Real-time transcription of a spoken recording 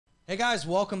Hey guys,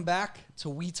 welcome back to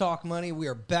We Talk Money. We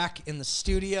are back in the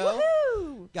studio.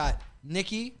 Woohoo! Got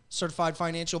Nikki, certified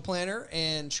financial planner,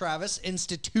 and Travis,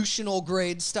 institutional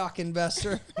grade stock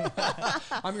investor.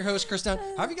 I'm your host, Chris Dunn.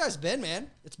 How have you guys been, man?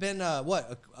 It's been,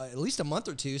 at least a month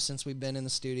or two since we've been in the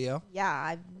studio. Yeah,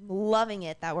 I'm loving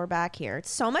it that we're back here. It's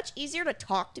so much easier to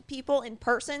talk to people in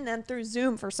person than through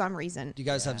Zoom for some reason. Do you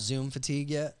guys have Zoom fatigue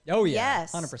yet? Oh, yeah.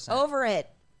 Yes. 100%. Over it.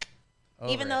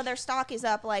 Over Though it. their stock is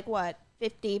up like, what,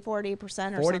 50, 40%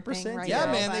 or 40%? something right Yeah,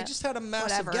 now, man, they but just had a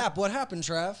massive whatever. gap. What happened,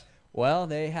 Trav? Well,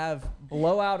 they have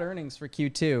blowout earnings for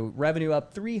Q2. Revenue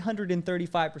up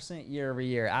 335% year over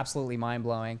year. Absolutely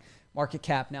mind-blowing. Market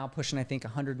cap now pushing, I think,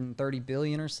 130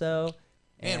 billion or so.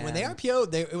 And when they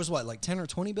IPO'd, it was what, like 10 or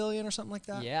 20 billion or something like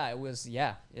that? Yeah, it was,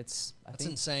 It's, I That's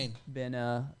think, insane.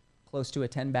 been close to a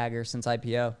 10-bagger since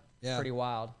IPO. Yeah. Pretty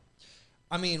wild.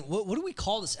 I mean, what do we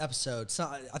call this episode? So,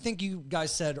 I think you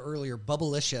guys said earlier,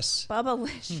 bubblicious.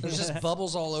 Bubblicious. There's just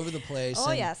bubbles all over the place.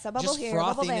 Oh, and yes, a bubble just here, a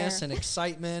bubble frothiness there. and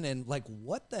excitement and like,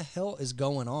 what the hell is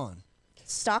going on?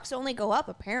 Stocks only go up,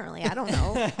 apparently. I don't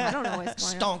know. I don't know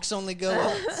what's going on. Stonks only go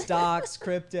up. Stocks,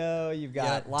 crypto, you've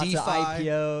got Yeah, lots DeFi. of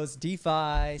IPOs, DeFi,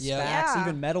 SPACs, Yeah.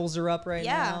 even metals are up right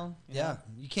Yeah. now. Yeah,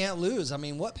 you can't lose. I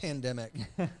mean, what pandemic?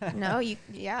 No,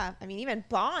 yeah. I mean, even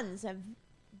bonds have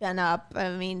been up.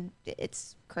 I mean,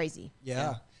 it's crazy.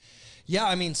 Yeah. Yeah,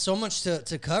 I mean, so much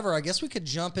to cover. I guess we could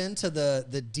jump into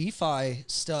the DeFi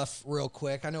stuff real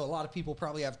quick. I know a lot of people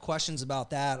probably have questions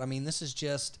about that. I mean, this is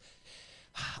just,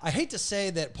 I hate to say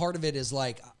that part of it is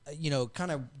like,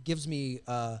 kind of gives me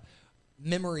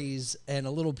memories and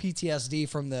a little PTSD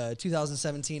from the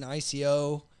 2017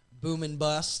 ICO boom and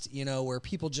bust, where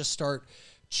people just start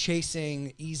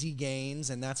chasing easy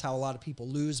gains, and that's how a lot of people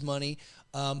lose money.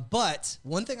 But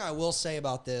one thing I will say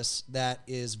about this that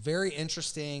is very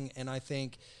interesting and I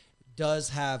think does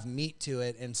have meat to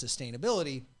it and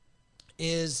sustainability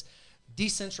is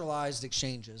decentralized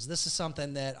exchanges. This is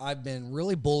something that I've been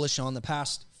really bullish on the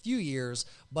past few years,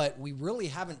 but we really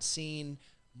haven't seen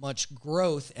much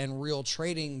growth and real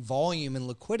trading volume and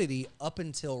liquidity up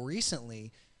until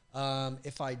recently.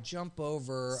 If I jump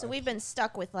over... So we've been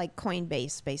stuck with like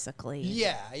Coinbase, basically.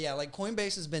 Yeah. Like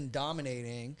Coinbase has been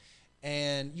dominating.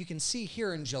 And you can see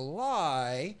here in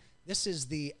July, this is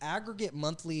the aggregate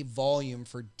monthly volume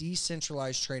for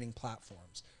decentralized trading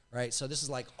platforms, right? So this is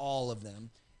like all of them.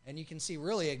 And you can see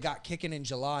really it got kicking in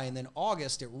July, and then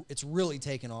August, it's really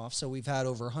taken off. So we've had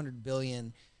over 100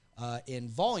 billion in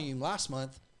volume last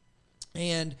month.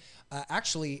 And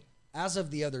actually, as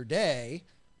of the other day,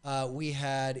 we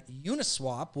had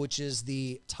Uniswap, which is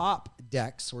the top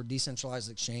DEX or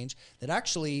decentralized exchange that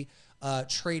actually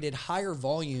traded higher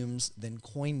volumes than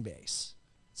Coinbase.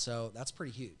 So that's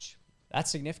pretty huge. That's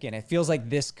significant. It feels like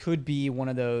this could be one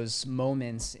of those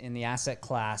moments in the asset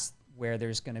class where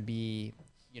there's going to be,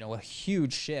 a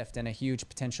huge shift and a huge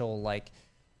potential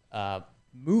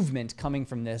movement coming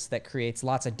from this that creates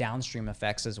lots of downstream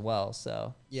effects as well.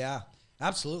 So yeah,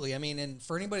 absolutely. I mean, and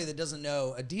for anybody that doesn't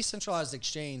know, a decentralized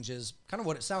exchange is kind of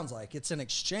what it sounds like. It's an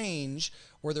exchange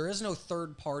where there is no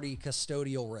third-party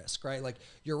custodial risk, right? Like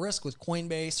your risk with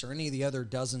Coinbase or any of the other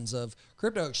dozens of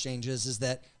crypto exchanges is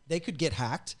that they could get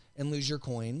hacked and lose your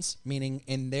coins, meaning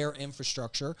in their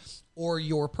infrastructure, or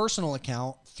your personal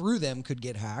account through them could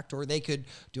get hacked, or they could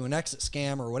do an exit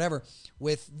scam or whatever.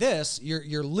 With this,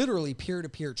 you're literally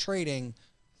peer-to-peer trading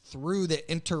through the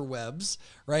interwebs,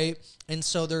 right? And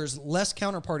so there's less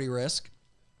counterparty risk.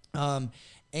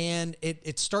 And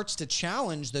it starts to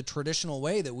challenge the traditional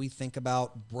way that we think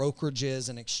about brokerages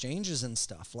and exchanges and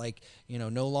stuff. Like,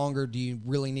 no longer do you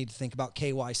really need to think about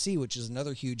KYC, which is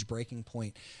another huge breaking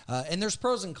point. And there's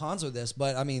pros and cons with this,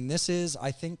 but I mean, this is,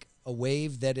 I think, a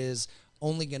wave that is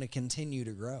only going to continue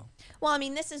to grow. Well, I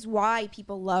mean, this is why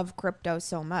people love crypto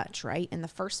so much, right, in the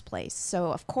first place.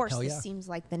 So, of course, Hell this yeah. seems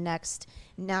like the next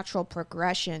natural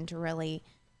progression to really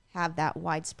have that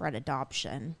widespread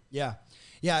adoption. Yeah.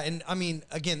 Yeah. And I mean,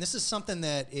 again, this is something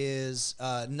that is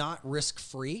not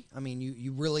risk-free. I mean,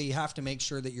 you really have to make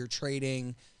sure that you're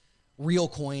trading real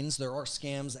coins. There are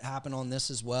scams that happen on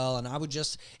this as well. And I would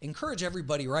just encourage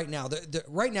everybody right now.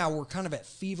 Right now, we're kind of at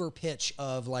fever pitch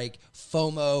of like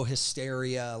FOMO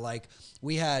hysteria. Like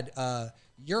we had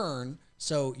Yearn,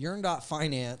 so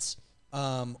Yearn.finance,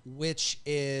 which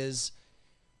is...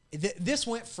 This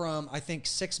went from, I think,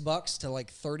 $6 to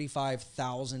like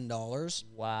 $35,000.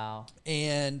 wow.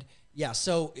 And yeah,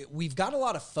 so we've got a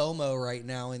lot of FOMO right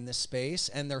now in this space,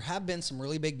 and there have been some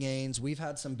really big gains. We've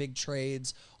had some big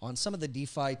trades on some of the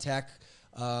DeFi tech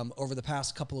over the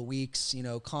past couple of weeks,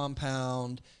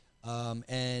 Compound,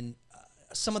 and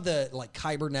some of the like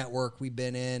Kyber network we've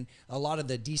been in, a lot of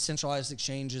the decentralized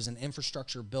exchanges and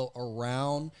infrastructure built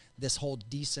around this whole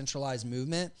decentralized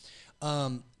movement.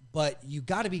 But you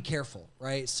got to be careful,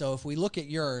 right? So if we look at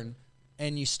Yearn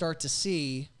and you start to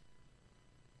see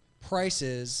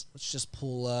prices, let's just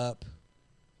pull up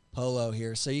Polo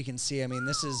here. So you can see, I mean,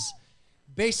 this is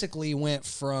basically went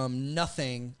from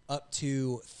nothing up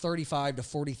to $35,000 to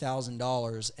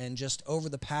 $40,000. And just over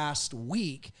the past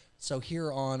week, so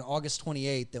here on August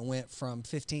 28th, it went from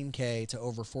 15K to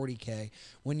over 40K.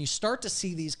 When you start to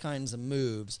see these kinds of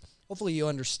moves, hopefully you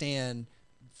understand,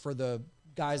 for the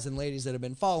guys and ladies that have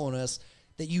been following us,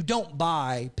 that you don't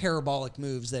buy parabolic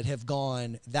moves that have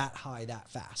gone that high that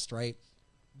fast, right?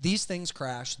 These things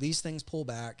crash, these things pull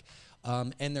back,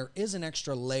 and there is an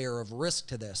extra layer of risk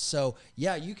to this. So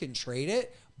yeah, you can trade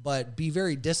it, but be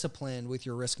very disciplined with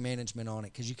your risk management on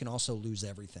it, because you can also lose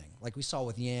everything. Like we saw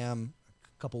with Yam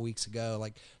a couple weeks ago,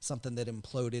 like something that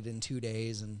imploded in 2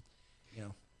 days, and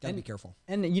gotta be careful.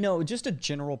 And just a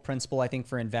general principle, I think,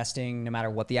 for investing, no matter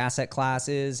what the asset class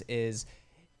is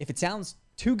if it sounds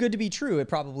too good to be true, it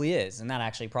probably is. And that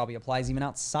actually probably applies even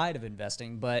outside of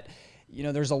investing. But,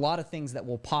 there's a lot of things that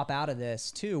will pop out of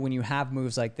this too when you have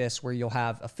moves like this, where you'll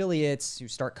have affiliates who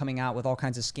start coming out with all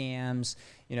kinds of scams.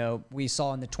 We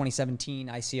saw in the 2017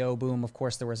 ICO boom, of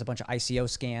course, there was a bunch of ICO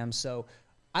scams. So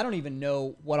I don't even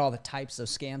know what all the types of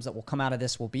scams that will come out of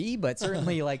this will be, but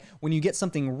certainly like when you get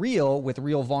something real with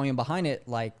real volume behind it,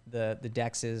 like the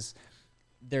DEXs,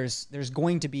 there's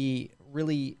going to be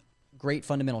really great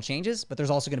fundamental changes, but there's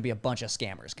also going to be a bunch of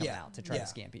scammers coming out to try to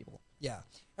scam people. Yeah.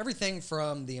 Everything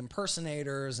from the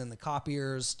impersonators and the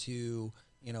copiers to,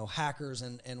 hackers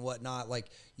and whatnot. Like,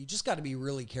 you just got to be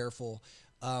really careful.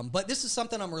 But this is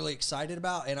something I'm really excited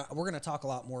about, and we're going to talk a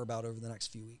lot more about over the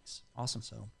next few weeks. Awesome.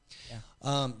 So,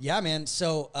 yeah, man.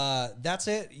 So that's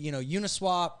it.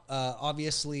 Uniswap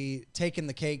obviously taking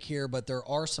the cake here, but there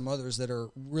are some others that are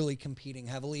really competing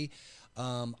heavily.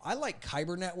 I like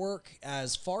Kyber Network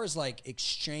as far as like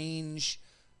exchange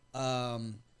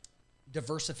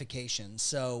diversification.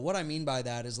 So what I mean by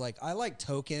that is, like, I like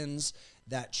tokens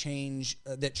that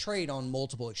that trade on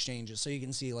multiple exchanges. So you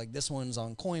can see like this one's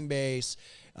on Coinbase,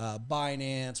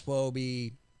 Binance,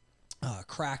 Wobi,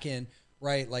 Kraken,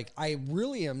 right? Like, I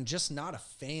really am just not a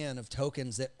fan of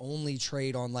tokens that only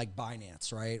trade on like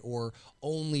Binance, right? Or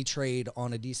only trade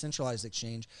on a decentralized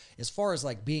exchange. As far as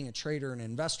like being a trader and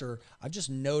investor, I've just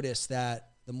noticed that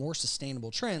the more sustainable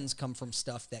trends come from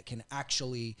stuff that can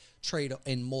actually trade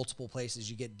in multiple places.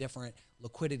 You get different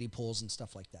liquidity pools and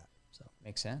stuff like that. So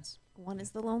makes sense. One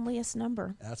is the loneliest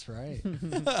number. That's right.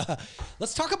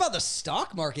 Let's talk about the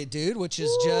stock market, dude, which is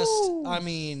just, I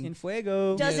mean, in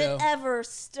fuego. Does it ever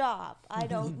stop? I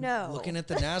don't know. Looking at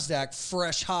the NASDAQ,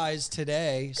 fresh highs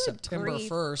today, September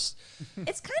 1st.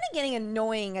 It's kind of getting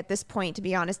annoying at this point, to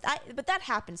be honest. But that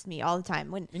happens to me all the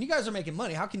time. And you guys are making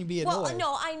money. How can you be annoyed? Well,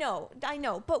 no, I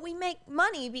know. But we make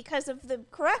money because of the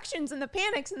corrections and the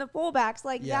panics and the pullbacks.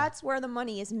 Like, that's where the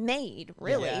money is made,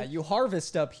 really. Yeah, you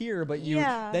harvest up here, but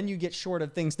then you get short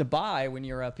of things to buy when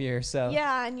you're up here. So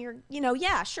yeah, and you're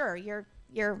sure, you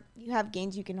have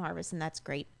gains you can harvest, and that's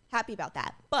great. Happy about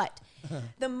that. But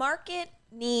the market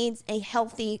needs a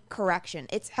healthy correction.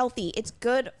 It's healthy. It's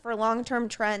good for long-term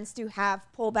trends to have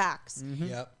pullbacks. Mm-hmm.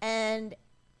 Yep. And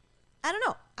I don't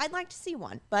know. I'd like to see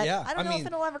one, but I don't know if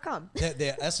it'll ever come.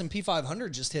 The S&P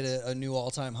 500 just hit a new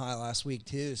all-time high last week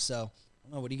too. So I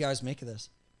don't know. What do you guys make of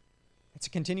this? It's a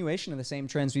continuation of the same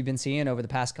trends we've been seeing over the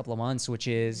past couple of months, which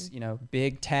is,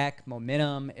 big tech,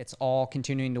 momentum. It's all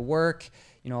continuing to work.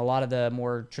 A lot of the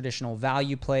more traditional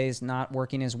value plays not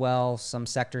working as well. Some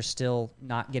sectors still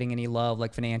not getting any love,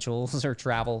 like financials or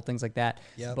travel, things like that.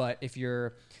 Yep. But if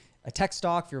you're a tech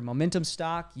stock, if you're a momentum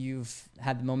stock, you've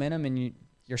had the momentum and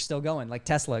you're still going. Like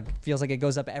Tesla feels like it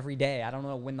goes up every day. I don't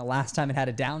know when the last time it had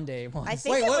a down day was. I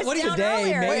think what do you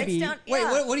day, maybe.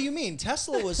 What do you mean?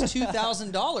 Tesla was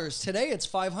 $2,000. Today it's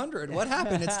 $500. What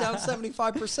happened? It's down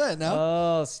 75% now.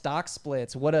 Oh, stock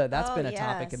splits. That's been a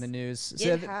topic in the news.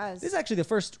 So has. This is actually the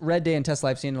first red day in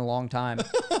Tesla I've seen in a long time.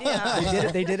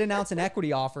 They did announce an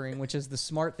equity offering, which is the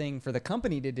smart thing for the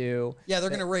company to do. Yeah, they're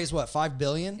going to raise what, $5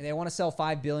 billion? They want to sell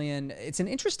 $5 billion. It's an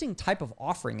interesting type of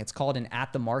offering. It's called an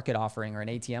at-the-market offering or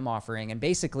an ATM offering. And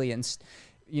basically,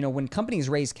 when companies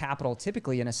raise capital,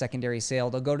 typically in a secondary sale,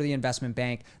 they'll go to the investment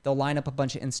bank, they'll line up a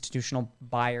bunch of institutional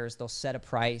buyers, they'll set a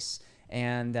price,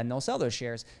 and then they'll sell those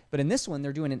shares. But in this one,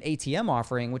 they're doing an ATM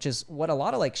offering, which is what a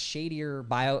lot of like shadier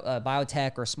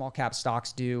biotech or small cap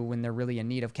stocks do when they're really in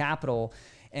need of capital.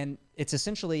 And it's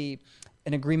essentially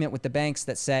an agreement with the banks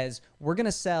that says, we're going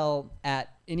to sell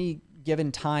at any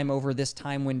given time over this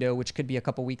time window, which could be a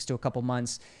couple weeks to a couple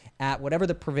months, at whatever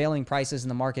the prevailing price is in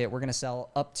the market, we're going to sell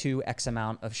up to X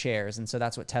amount of shares. And so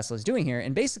that's what Tesla is doing here.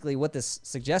 And basically what this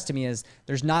suggests to me is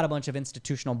there's not a bunch of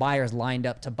institutional buyers lined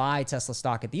up to buy Tesla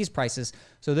stock at these prices.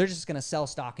 So they're just going to sell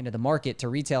stock into the market to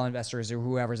retail investors or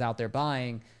whoever's out there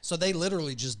buying. So they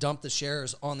literally just dump the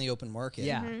shares on the open market.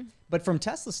 Yeah. But from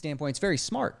Tesla's standpoint, it's very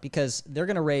smart because they're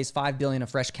going to raise $5 billion of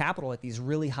fresh capital at these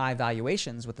really high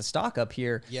valuations with the stock up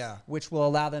here, which will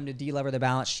allow them to delever the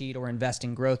balance sheet or invest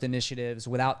in growth initiatives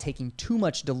without taking too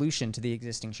much dilution to the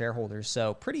existing shareholders.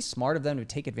 So pretty smart of them to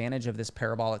take advantage of this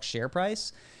parabolic share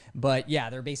price. But yeah,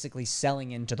 they're basically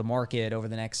selling into the market over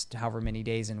the next however many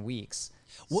days and weeks.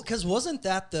 Well, because wasn't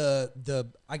that the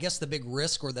I guess the big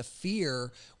risk or the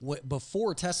fear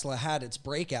before Tesla had its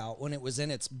breakout, when it was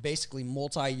in its basically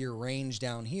multi-year range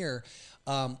down here,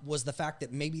 was the fact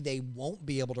that maybe they won't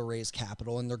be able to raise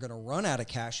capital and they're going to run out of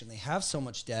cash and they have so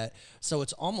much debt. So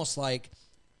it's almost like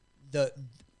the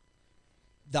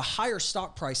higher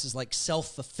stock price is like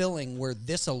self-fulfilling, where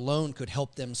this alone could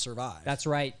help them survive. That's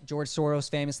right. George Soros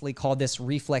famously called this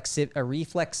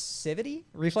reflexivity.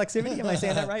 Am I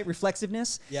saying that right?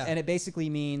 Reflexiveness. Yeah. And it basically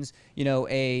means, you know,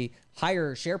 a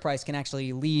higher share price can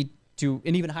actually lead to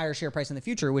an even higher share price in the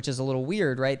future, which is a little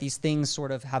weird, right? These things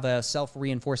sort of have a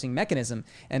self-reinforcing mechanism.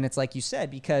 And it's like you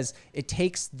said, because it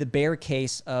takes the bear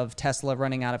case of Tesla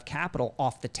running out of capital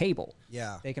off the table.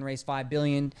 Yeah. They can raise $5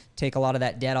 billion, take a lot of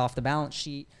that debt off the balance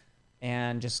sheet,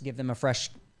 and just give them a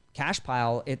fresh cash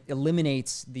pile. It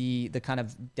eliminates the kind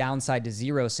of downside to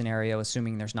zero scenario,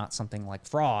 assuming there's not something like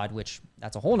fraud, which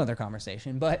that's a whole nother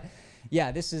conversation. But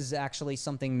yeah, this is actually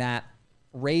something that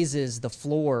raises the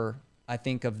floor, I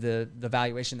think, of the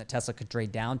valuation that Tesla could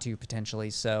trade down to potentially.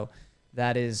 So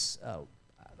that is,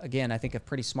 again, I think a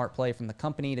pretty smart play from the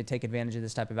company to take advantage of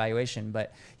this type of valuation.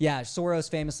 But yeah, Soros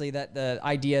famously, that the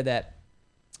idea that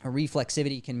a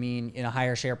reflexivity can mean in a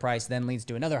higher share price then leads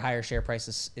to another higher share price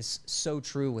is so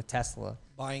true with Tesla.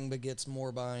 Buying begets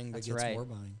more buying begets more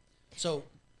buying. So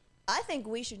I think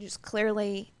we should just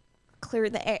quickly clear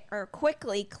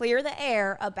the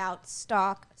air about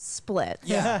stock splits.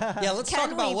 Yeah, let's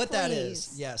talk about what that please?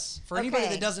 is. Yes. For anybody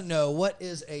that doesn't know, what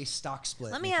is a stock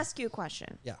split? Let me ask you a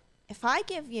question. Yeah. If I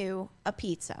give you a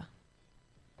pizza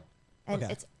and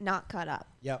it's not cut up.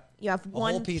 Yep. You have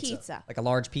one whole pizza. Like a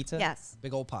large pizza? Yes.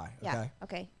 Big old pie. Yeah. Okay.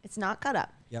 Okay. It's not cut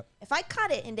up. Yep. If I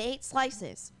cut it into 8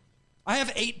 slices. I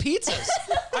have 8 pizzas.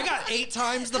 I got 8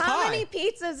 times the pie. How many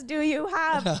pizzas do you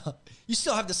have? You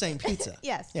still have the same pizza.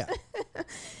 Yes. Yeah.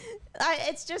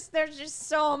 It's just, there's just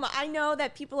so much. I know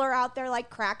that people are out there like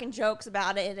cracking jokes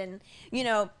about it. And, you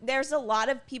know, there's a lot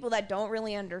of people that don't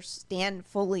really understand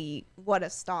fully what a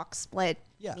stock split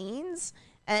means.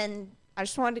 And I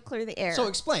just wanted to clear the air. So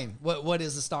explain, what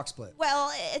is a stock split?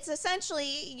 Well, it's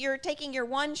essentially you're taking your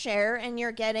one share and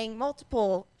you're getting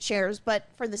multiple shares, but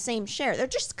for the same share. They're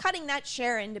just cutting that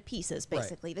share into pieces,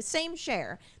 basically. Right. The same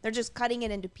share. They're just cutting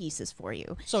it into pieces for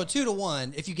you. So 2 to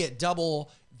 1, if you get double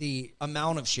the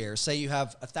amount of shares, say you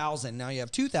have 1,000, now you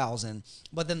have 2,000,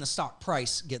 but then the stock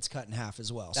price gets cut in half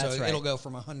as well. That's so it'll go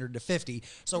from 100 to 50.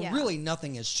 So really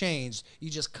nothing has changed. You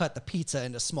just cut the pizza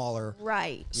into smaller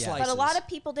slices. But a lot of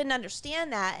people didn't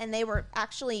understand that, and they were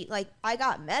actually like, I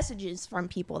got messages from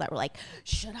people that were like,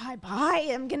 should I buy?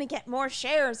 I'm going to get more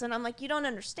shares. And I'm like, you don't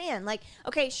understand. Like,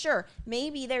 okay, sure,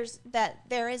 maybe there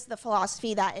is the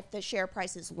philosophy that if the share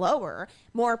price is lower,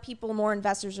 more people, more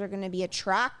investors are going to be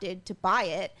attracted to buy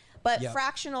it. But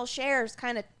fractional shares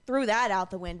kind of threw that out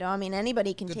the window. I mean,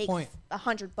 anybody can take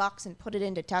 $100 and put it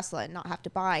into Tesla and not have to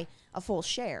buy a full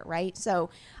share, right? So,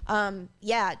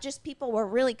 just people were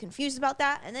really confused about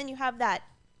that. And then you have that,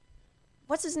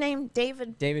 what's his name? Dave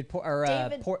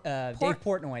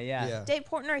Portnoy, yeah. Dave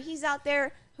Portnoy, he's out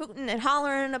there hooting and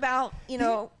hollering about, you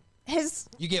know,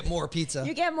 you get more pizza.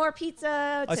 You get more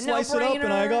pizza. It's I sliced it up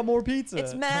and I got more pizza.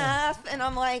 It's math, and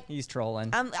I'm like, he's trolling.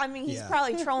 I mean, he's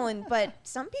probably trolling, but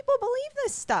some people believe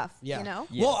this stuff. You know.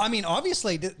 Yeah. Well, I mean,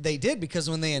 obviously they did, because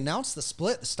when they announced the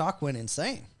split, the stock went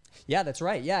insane. Yeah, that's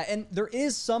right. Yeah, and there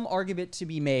is some argument to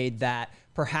be made that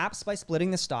perhaps by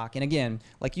splitting the stock, and again,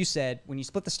 like you said, when you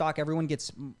split the stock, everyone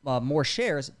gets more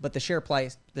shares, but the share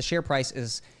price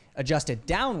is adjusted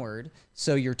downward,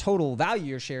 so your total value of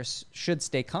your shares should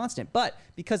stay constant. But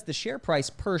because the share price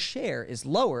per share is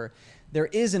lower, there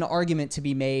is an argument to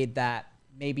be made that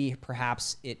maybe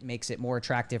perhaps it makes it more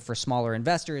attractive for smaller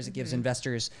investors. It gives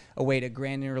investors a way to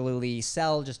granularly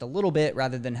sell just a little bit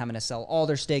rather than having to sell all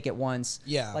their stake at once.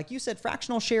 Yeah. Like you said,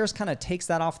 fractional shares kind of takes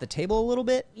that off the table a little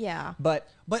bit. Yeah. But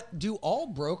do all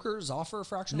brokers offer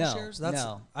fractional shares?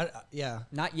 No. Yeah.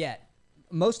 Not yet.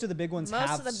 most of the big ones Most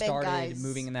have of the big started guys.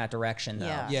 moving in that direction, though.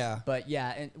 Yeah. Yeah. But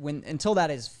yeah, until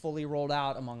that is fully rolled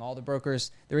out among all the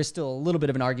brokers, there is still a little bit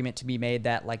of an argument to be made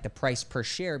that like the price per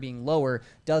share being lower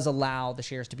does allow the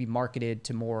shares to be marketed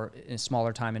to more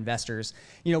smaller time investors.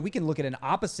 You know, we can look at an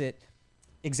opposite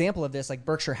example of this, like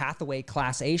Berkshire Hathaway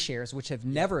Class A shares, which have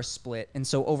never split. And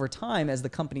so over time, as the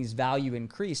company's value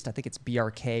increased, I think it's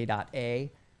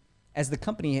BRK.A, as the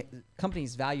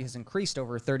company's value has increased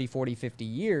over 30, 40, 50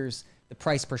 years, the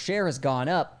price per share has gone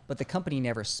up, but the company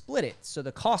never split it. So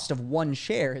the cost of one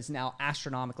share is now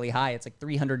astronomically high. It's like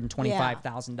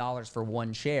 $325,000 for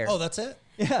one share. Oh, that's it?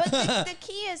 But the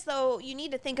key is, though, you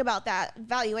need to think about that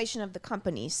valuation of the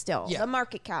company still, Yeah. the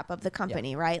market cap of the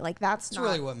company, right? Like that's not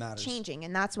really what matters. changing,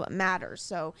 and that's what matters.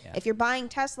 So Yeah. if you're buying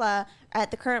Tesla at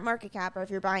the current market cap, or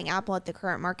if you're buying Apple at the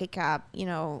current market cap, you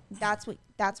know, that's what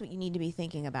you need to be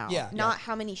thinking about. Yeah. Not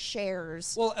how many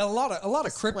shares. Well, a lot of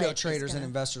The crypto split is traders and gonna-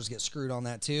 investors get screwed on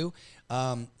that too.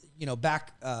 You know,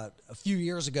 back a few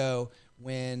years ago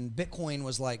when Bitcoin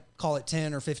was like, call it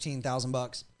 10 or 15,000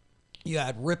 bucks, you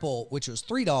had Ripple, which was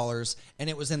 $3, and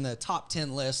it was in the top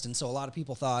 10 list. And so a lot of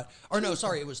people thought, or no,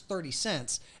 sorry, it was 30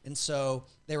 cents. And so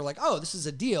they were like, oh, this is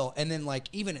a deal. And then like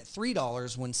even at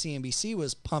 $3 when CNBC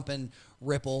was pumping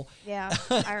Ripple, Yeah,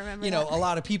 I remember you know, that. a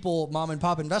lot of people, mom and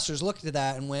pop investors looked at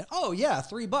that and went, oh yeah,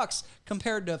 $3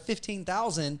 compared to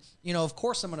 15,000. You know, of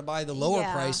course I'm going to buy the lower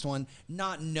Yeah. priced one,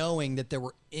 not knowing that there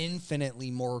were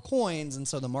infinitely more coins. And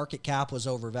so the market cap was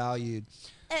overvalued.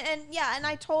 And yeah, and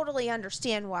I totally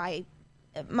understand why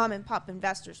mom and pop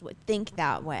investors would think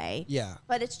that way. Yeah.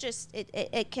 But it's just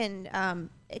it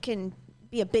can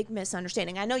be a big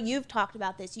misunderstanding. I know you've talked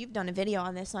about this. You've done a video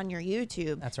on this on your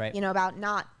YouTube. That's right. You know, about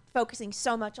not focusing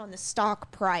so much on the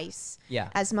stock price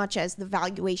as much as the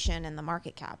valuation and the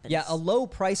market cap. Yeah, a low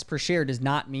price per share does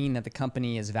not mean that the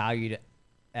company is valued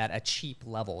at a cheap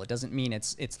level. It doesn't mean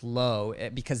it's low,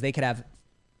 because they could have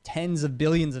tens of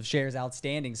billions of shares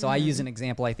outstanding. So I use an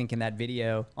example, I think, in that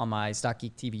video on my Stock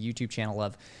Geek TV YouTube channel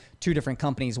of two different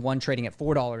companies, one trading at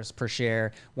 $4 per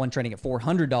share, one trading at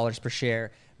 $400 per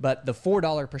share. But the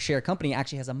 $4 per share company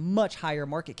actually has a much higher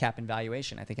market cap and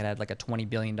valuation. I think it had like a $20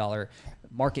 billion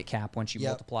market cap once you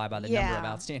multiply by the number of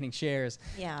outstanding shares.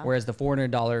 Yeah. Whereas the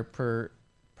 $400 per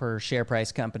share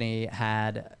price company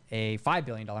had a $5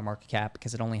 billion market cap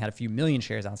because it only had a few million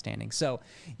shares outstanding. So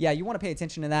yeah, you want to pay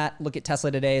attention to that. Look at Tesla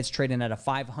today. It's trading at a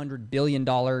 $500 billion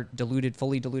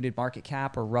fully diluted market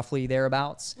cap, or roughly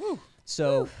thereabouts. Ooh.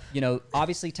 So, you know,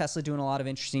 obviously Tesla doing a lot of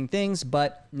interesting things,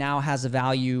 but now has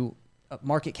a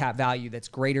market cap value that's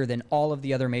greater than all of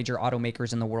the other major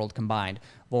automakers in the world combined.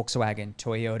 Volkswagen,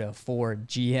 Toyota, Ford,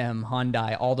 GM,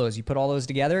 Hyundai, all those. You put all those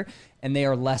together and they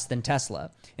are less than Tesla.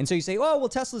 And so you say, oh, well,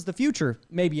 Tesla's the future.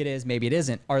 Maybe it is, maybe it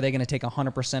isn't. Are they going to take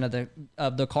 100%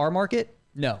 of the car market?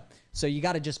 No. So you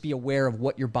got to just be aware of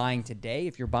what you're buying today.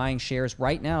 If you're buying shares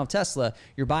right now of Tesla,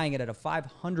 you're buying it at a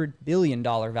 $500 billion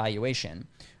valuation.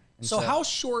 So how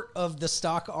short of the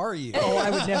stock are you? Oh, I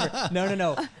would never.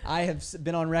 No. I have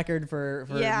been on record for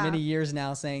many years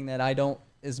now saying that I don't,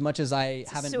 as much as I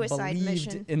haven't believed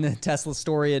mission. in the Tesla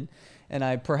story, and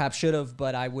I perhaps should have,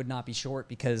 but I would not be short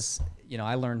because, you know,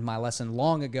 I learned my lesson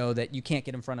long ago that you can't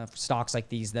get in front of stocks like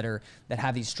these that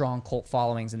have these strong cult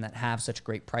followings and that have such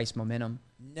great price momentum.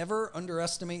 Never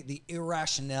underestimate the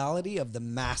irrationality of the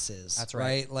masses. That's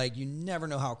right. Like you never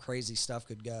know how crazy stuff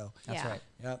could go. That's right.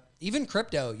 Yep. Even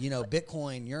crypto, you know,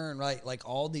 Bitcoin, Yearn, right? Like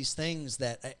all these things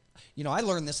that, you know, I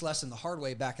learned this lesson the hard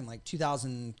way back in like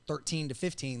 2013 to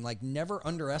 15. Like never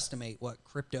underestimate what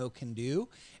crypto can do.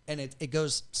 And it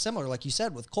goes similar, like you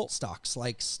said, with cult stocks.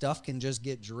 Like stuff can just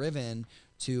get driven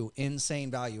to insane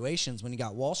valuations. When you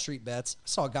got Wall Street bets, I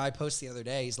saw a guy post the other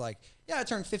day. He's like, yeah, I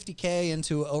turned 50K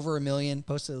into over $1 million,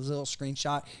 posted his little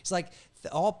screenshot. He's like,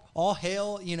 all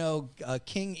hail, you know,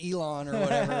 King Elon or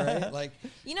whatever, right? Like,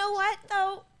 you know what,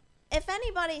 though? If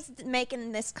anybody's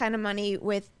making this kind of money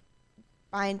with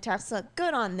buying Tesla,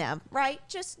 good on them, right?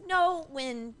 Just know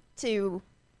when to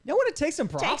Know when to take some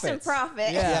profits. take some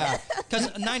profit. yeah, because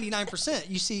 99%,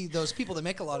 you see those people that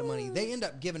make a lot of money, they end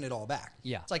up giving it all back.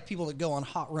 Yeah. It's like people that go on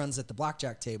hot runs at the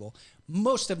blackjack table.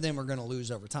 Most of them are going to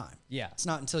lose over time. Yeah. It's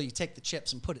not until you take the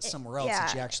chips and put it somewhere else yeah.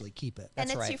 that you actually keep it. And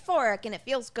That's it's right. euphoric and it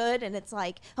feels good and it's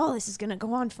like, oh, this is going to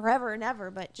go on forever and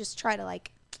ever. But just try to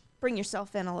like bring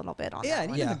yourself in a little bit on Yeah, that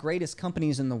and one. even the greatest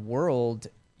companies in the world,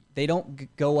 they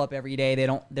don't go up every day. They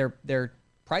don't. Their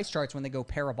price charts when they go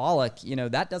parabolic, you know,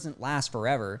 that doesn't last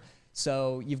forever.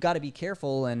 So you've got to be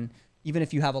careful. And even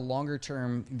if you have a longer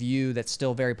term view that's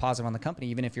still very positive on the company,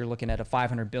 even if you're looking at a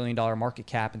 $500 billion market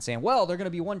cap and saying, well, they're going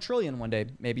to be 1 trillion one day,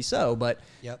 maybe so, but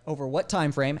over what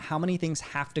time frame, how many things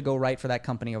have to go right for that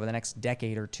company over the next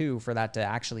decade or two for that to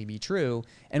actually be true?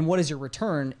 And what is your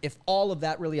return if all of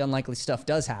that really unlikely stuff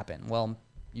does happen? Well,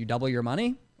 you double your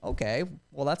money? Okay,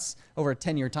 well, that's over a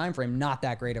 10-year time frame, not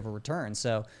that great of a return.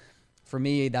 So for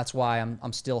me, that's why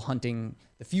I'm still hunting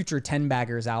the future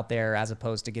 10-baggers out there as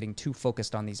opposed to getting too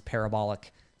focused on these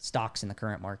parabolic stocks in the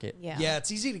current market. Yeah,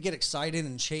 it's easy to get excited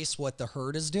and chase what the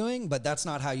herd is doing, but that's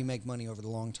not how you make money over the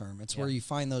long term. It's where you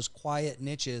find those quiet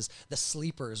niches, the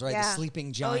sleepers, right? The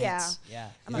sleeping giants.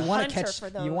 You want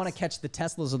to catch the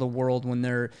Teslas of the world when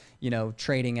they're,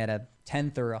 trading at a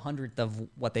 10th or 100th of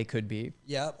what they could be.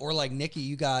 Yeah, or like Nikki,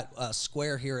 you got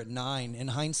Square here at 9. In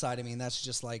hindsight, I mean, that's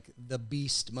just like the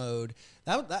beast mode.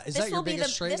 Is that your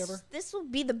biggest trade ever? This will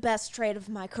be the best trade of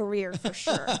my career for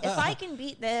sure. If I can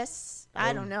beat this,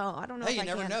 I don't know. Hey, you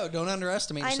never know. Don't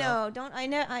underestimate yourself.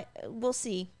 We'll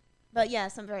see. But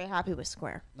yes, I'm very happy with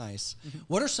Square. Nice.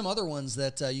 What are some other ones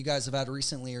that you guys have had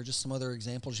recently, or just some other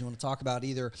examples you want to talk about,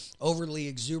 either overly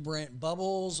exuberant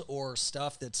bubbles or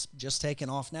stuff that's just taken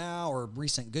off now, or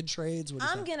recent good trades?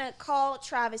 I'm going to call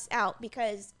Travis out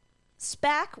because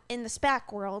in the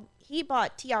SPAC world, he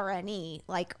bought TRNE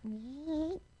like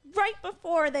right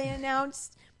before they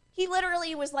announced. He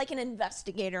literally was like an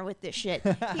investigator with this shit.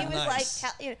 He was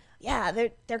like,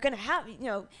 they're going to have,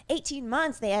 18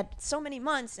 months. They had so many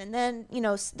months. And then,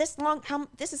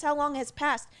 this is how long has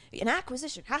passed. An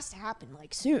acquisition has to happen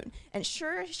like soon. And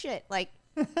sure as shit, like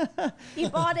he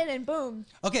bought it and boom.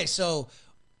 Okay. So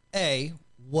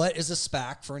what is a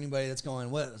SPAC for anybody that's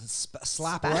going, what,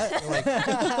 slap what? Like,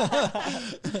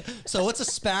 so what's a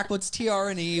SPAC? What's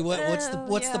TRNE?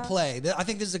 What's the play? I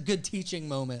think this is a good teaching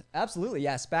moment. Absolutely.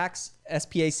 Yeah. SPACs,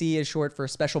 SPAC is short for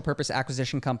special purpose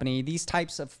acquisition company. These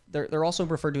types of, they're also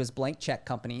referred to as blank check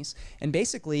companies. And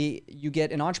basically you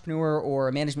get an entrepreneur or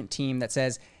a management team that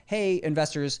says, hey,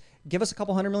 investors, give us a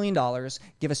couple $100 million,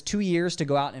 give us 2 years to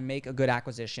go out and make a good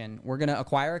acquisition. We're going to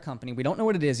acquire a company. We don't know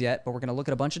what it is yet, but we're going to look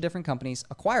at a bunch of different companies,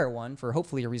 acquire one for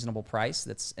hopefully a reasonable price.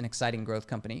 That's an exciting growth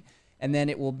company. And then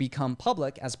it will become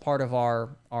public as part of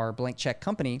our blank check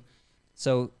company.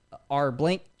 So our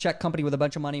blank check company with a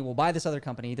bunch of money will buy this other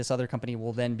company. This other company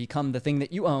will then become the thing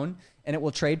that you own, and it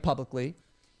will trade publicly.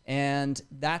 And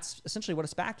that's essentially what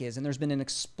a SPAC is. And there's been an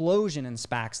explosion in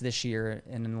SPACs this year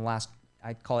and in the last,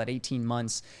 I'd call it 18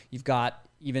 months. You've got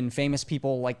even famous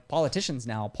people like politicians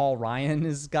now. Paul Ryan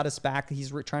has got a SPAC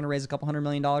he's trying to raise a couple $100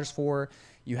 million for.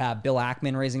 You have Bill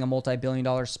Ackman raising a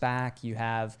multi-billion-dollar SPAC. You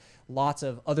have lots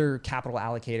of other capital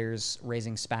allocators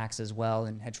raising SPACs as well,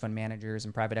 and hedge fund managers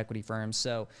and private equity firms.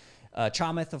 So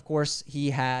Chamath, of course,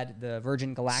 he had the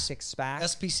Virgin Galactic SPAC.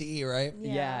 SPCE, right?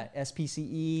 Yeah,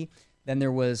 SPCE. Then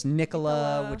there was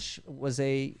Nikola, which was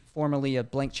formerly a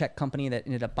blank check company that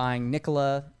ended up buying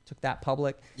Nikola, took that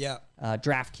public. Yeah.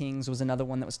 DraftKings was another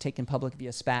one that was taken public via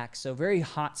SPAC. So very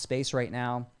hot space right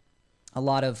now. A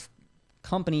lot of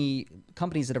companies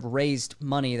that have raised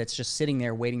money that's just sitting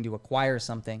there waiting to acquire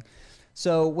something.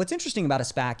 So what's interesting about a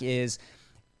SPAC is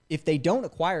if they don't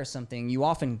acquire something, you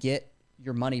often get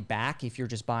your money back if you're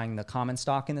just buying the common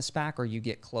stock in the SPAC, or you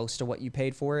get close to what you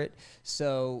paid for it.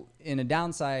 So in a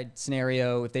downside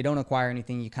scenario, if they don't acquire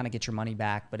anything, you kind of get your money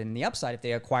back. But in the upside, if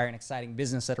they acquire an exciting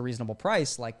business at a reasonable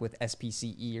price, like with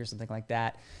SPCE or something like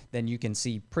that, then you can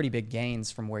see pretty big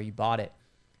gains from where you bought it.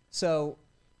 So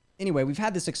anyway, we've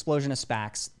had this explosion of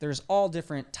SPACs. There's all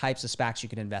different types of SPACs you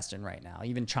can invest in right now.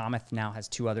 Even Chamath now has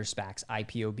 2 other SPACs,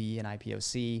 IPOB and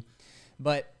IPOC.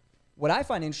 But what I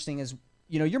find interesting is,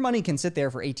 your money can sit there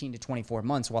for 18 to 24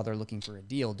 months while they're looking for a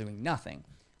deal doing nothing.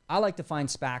 I like to find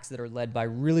SPACs that are led by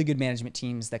really good management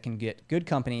teams that can get good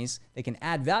companies. They can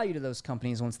add value to those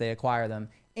companies once they acquire them,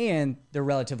 and they're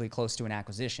relatively close to an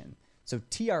acquisition. So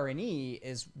TRNE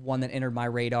is one that entered my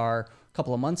radar a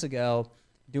couple of months ago,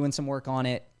 doing some work on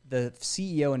it. The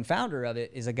CEO and founder of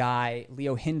it is a guy,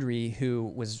 Leo Hendry,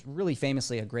 who was really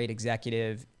famously a great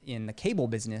executive in the cable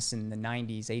business in the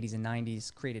 90s, 80s and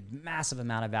 90s, created massive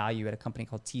amount of value at a company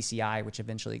called TCI, which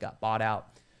eventually got bought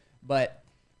out. But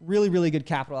really, really good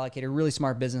capital allocator, really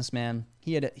smart businessman.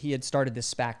 He had started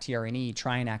this SPAC TRNE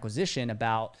trying acquisition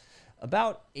about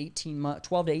 12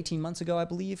 to 18 months ago, I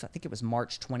believe. I think it was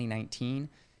March 2019.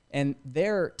 And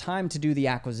their time to do the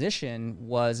acquisition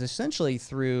was essentially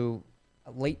through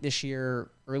late this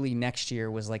year, early next year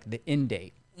was like the end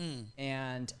date.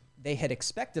 And they had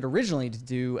expected originally to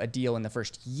do a deal in the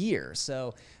first year.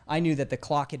 So I knew that the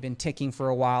clock had been ticking for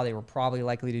a while. They were probably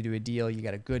likely to do a deal. You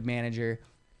got a good manager.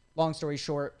 Long story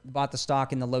short, bought the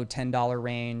stock in the low $10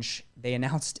 range. They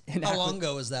announced... How long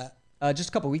ago was that? Just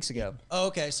a couple weeks ago. Oh,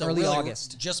 okay. So early really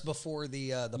August. just before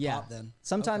the pop then.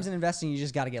 Sometimes in investing, you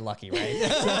just got to get lucky, right?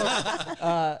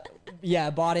 So, yeah, I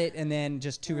bought it, and then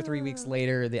just 2 or 3 weeks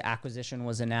later, the acquisition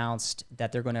was announced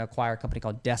that they're going to acquire a company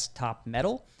called Desktop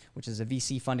Metal, which is a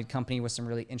VC-funded company with some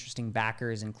really interesting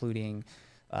backers, including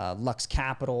Lux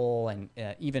Capital and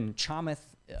even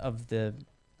Chamath of the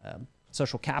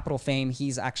social capital fame.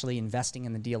 He's actually investing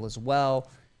in the deal as well.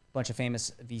 A bunch of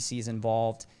famous VCs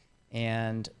involved.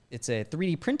 And it's a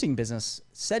 3D printing business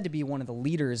said to be one of the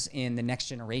leaders in the next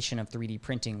generation of 3D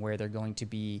printing, where they're going to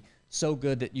be so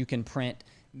good that you can print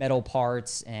metal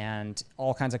parts and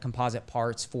all kinds of composite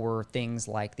parts for things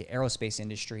like the aerospace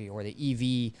industry or the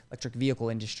EV, electric vehicle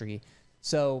industry.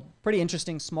 So pretty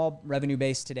interesting. Small revenue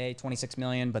base today, 26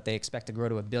 million, but they expect to grow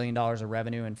to $1 billion of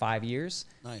revenue in 5 years.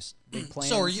 Nice. Big plans.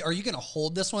 So are you going to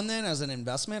hold this one then as an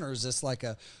investment, or is this like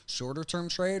a shorter term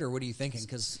trade, or what are you thinking?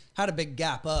 Because had a big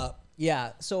gap up.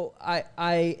 Yeah, so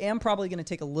I am probably going to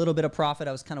take a little bit of profit.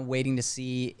 I was kind of waiting to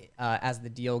see as the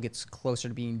deal gets closer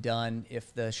to being done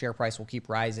if the share price will keep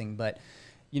rising. But,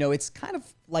 you know, it's kind of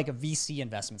like a VC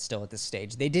investment still at this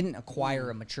stage. They didn't acquire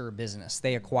a mature business.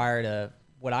 They acquired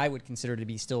what I would consider to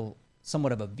be still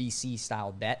somewhat of a VC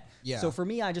style bet. Yeah. So for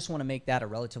me, I just want to make that a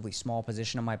relatively small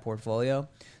position in my portfolio.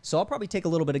 So I'll probably take a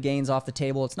little bit of gains off the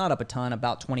table. It's not up a ton,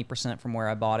 about 20% from where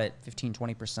I bought it, 15,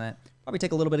 20%. Probably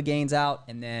take a little bit of gains out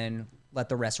and then let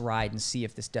the rest ride and see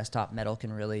if this Desktop Metal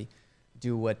can really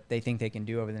do what they think they can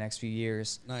do over the next few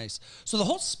years. Nice. So the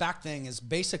whole SPAC thing is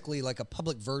basically like a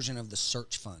public version of the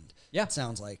search fund. Yeah. It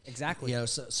sounds like. Exactly. You know,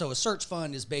 so a search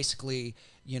fund is basically,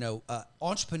 you know,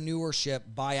 entrepreneurship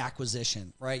by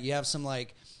acquisition, right? You have some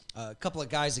like a couple of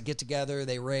guys that get together,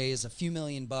 they raise a few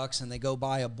 $1,000,000 and they go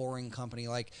buy a boring company.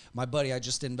 Like my buddy, I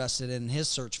just invested in his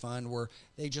search fund where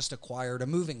they just acquired a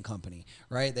moving company,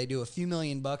 right? They do a few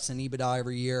 $1,000,000 in EBITDA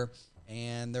every year,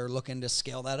 and they're looking to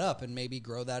scale that up and maybe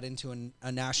grow that into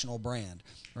a national brand,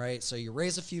 right? So you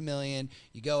raise a few million,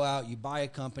 you go out, you buy a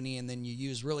company, and then you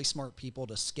use really smart people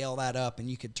to scale that up, and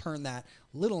you could turn that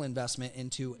little investment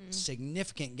into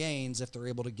significant gains if they're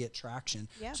able to get traction.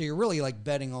 Yeah. So you're really like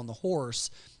betting on the horse,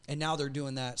 and now they're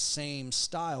doing that same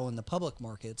style in the public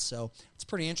markets. So it's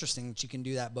pretty interesting that you can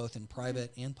do that both in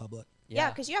private and public. Yeah,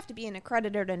 because you have to be an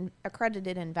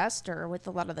accredited investor with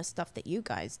a lot of the stuff that you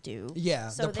guys do. Yeah,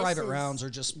 So the private rounds are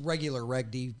just regular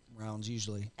Reg D rounds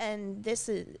usually. And this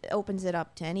opens it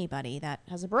up to anybody that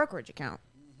has a brokerage account.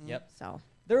 Yep. So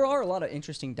There are a lot of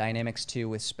interesting dynamics too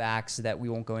with SPACs that we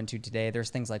won't go into today. There's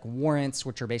things like warrants,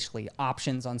 which are basically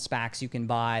options on SPACs you can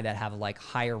buy that have like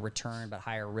higher return but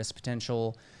higher risk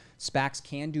potential. SPACs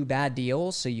can do bad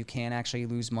deals, so you can actually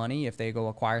lose money if they go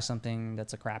acquire something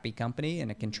that's a crappy company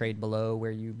and it can trade below where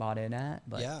you bought in at.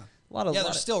 But yeah,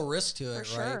 there's still risk to it,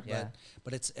 For right? sure. Yeah.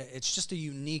 But it's just a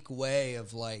unique way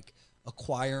of like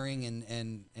acquiring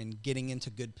and getting into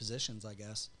good positions, I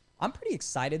guess. I'm pretty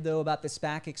excited though about the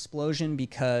SPAC explosion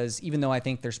because even though I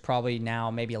think there's probably now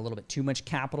maybe a little bit too much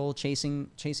capital chasing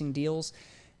deals,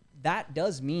 that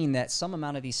does mean that some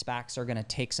amount of these SPACs are going to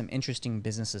take some interesting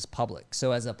businesses public.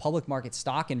 So as a public market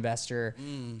stock investor,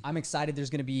 I'm excited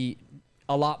there's going to be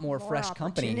a lot more fresh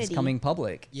companies opportunity. coming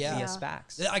public Yeah. via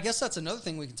SPACs. I guess that's another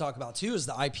thing we can talk about too is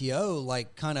the IPO,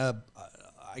 like kind of,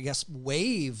 I guess,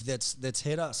 wave that's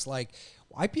hit us. Like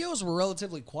IPOs were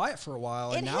relatively quiet for a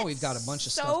while, and now we've got a bunch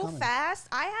of stuff coming. So fast.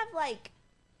 I have like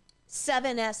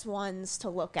 7 S1s to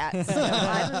look at. So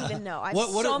I don't even know. I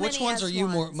have Which ones are you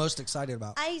S1s. most excited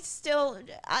about? I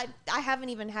haven't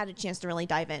even had a chance to really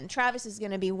dive in. Travis is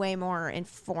going to be way more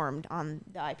informed on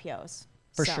the IPOs.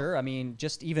 For So, sure. I mean,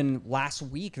 just even last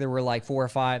week, there were like 4 or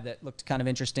 5 that looked kind of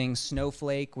interesting.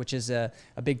 Snowflake, which is a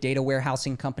big data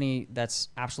warehousing company that's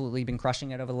absolutely been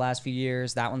crushing it over the last few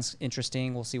years. That one's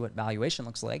interesting. We'll see what valuation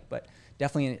looks like, but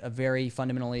definitely a very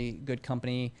fundamentally good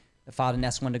company. That filed an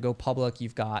S1 to go public.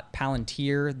 You've got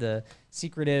Palantir, the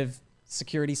secretive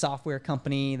security software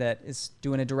company that is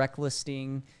doing a direct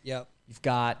listing. Yep. You've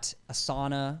got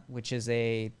Asana, which is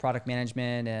a product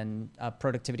management and a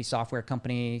productivity software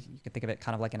company. You can think of it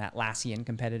kind of like an Atlassian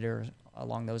competitor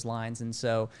along those lines. And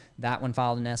so that one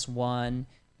filed an S1.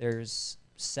 There's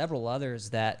several others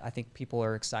that I think people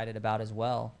are excited about as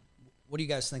well. What do you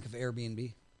guys think of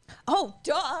Airbnb? Oh,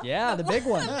 duh. Yeah, the big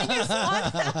one. Biggest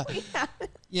one that we have.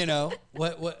 You know,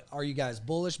 what are you guys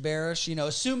bullish, bearish? You know,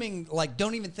 assuming like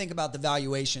don't even think about the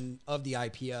valuation of the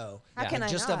IPO. How can I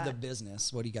just not? of the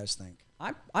business. What do you guys think?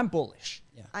 I'm bullish.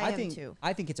 Yeah. I am think, too.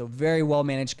 I think it's a very well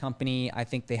managed company. I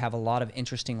think they have a lot of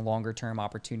interesting longer term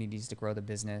opportunities to grow the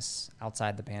business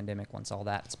outside the pandemic once all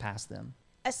that's past them.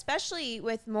 Especially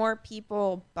with more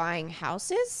people buying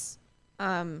houses.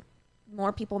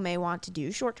 more people may want to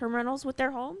do short-term rentals with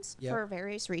their homes Yep. for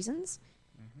various reasons.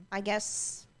 I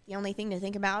guess the only thing to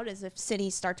think about is if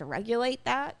cities start to regulate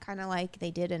that, kind of like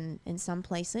they did in some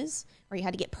places where you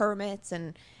had to get permits,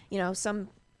 and some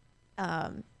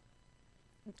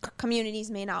communities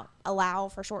may not allow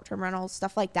for short-term rentals.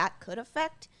 Stuff like that could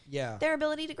affect their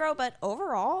ability to grow. But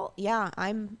overall,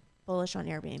 I'm bullish on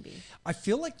Airbnb. I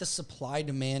feel like the supply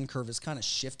demand curve has kind of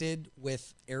shifted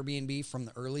with Airbnb from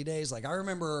the early days. Like I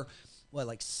remember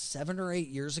like 7 or 8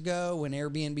 years ago when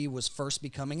Airbnb was first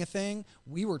becoming a thing,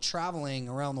 we were traveling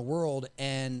around the world,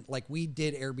 and like we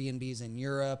did Airbnbs in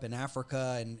Europe and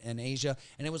Africa and Asia.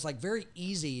 And it was like very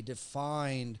easy to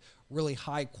find really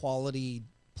high quality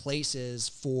places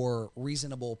for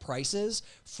reasonable prices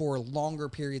for longer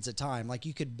periods of time. Like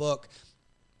you could book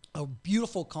a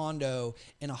beautiful condo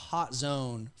in a hot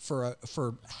zone for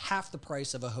half the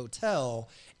price of a hotel,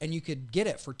 and you could get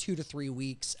it for 2 to 3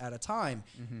 weeks at a time.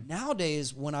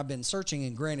 Nowadays, when I've been searching,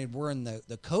 and granted we're in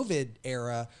the COVID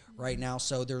era right now,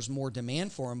 so there's more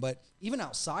demand for them, but even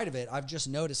outside of it, I've just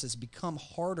noticed it's become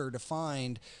harder to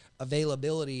find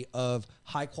availability of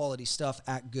high quality stuff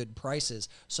at good prices.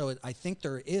 So I think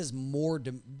there is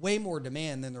way more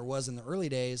demand than there was in the early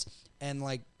days. And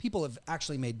like people have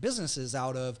actually made businesses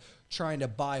out of trying to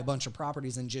buy a bunch of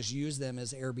properties and just use them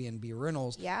as Airbnb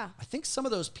rentals. Yeah. I think some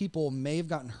of those people may have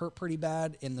gotten hurt pretty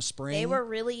bad in the spring. They were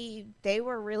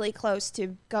really close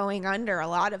to going under, a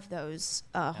lot of those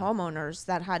homeowners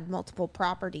that had multiple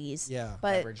properties. Yeah.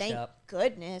 But Leveraged thank up.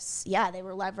 goodness, they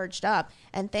were leveraged up.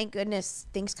 And thank goodness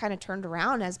things kind of turned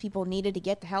around as people needed to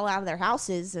get the hell out of their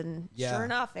houses. And sure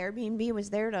enough, Airbnb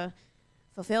was there to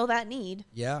fulfill that need.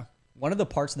 Yeah. One of the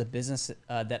parts of the business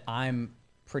that I'm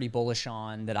pretty bullish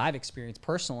on, that I've experienced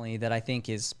personally, that I think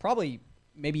is probably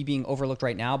maybe being overlooked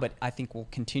right now, but I think will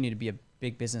continue to be a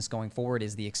big business going forward,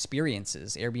 is the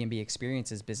experiences, Airbnb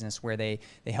experiences business, where they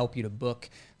help you to book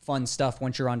fun stuff.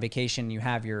 Once you're on vacation, you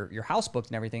have your house booked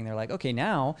and everything. They're like, okay,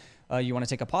 now you want to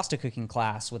take a pasta cooking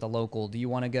class with a local. Do you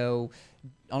want to go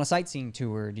on a sightseeing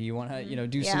tour? Do you want to,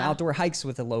 do some outdoor hikes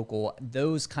with a local?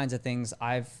 Those kinds of things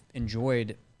I've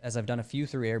enjoyed, as I've done a few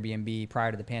through Airbnb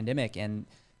prior to the pandemic. And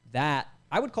that,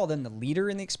 I would call them the leader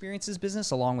in the experiences business,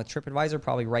 along with TripAdvisor,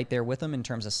 probably right there with them in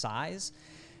terms of size.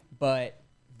 But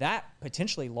that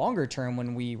potentially longer term,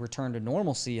 when we return to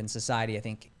normalcy in society, I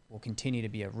think will continue to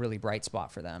be a really bright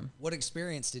spot for them. What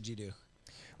experience did you do?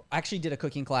 I actually did a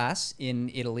cooking class in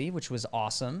Italy, which was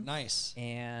awesome. Nice.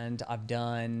 And I've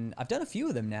done a few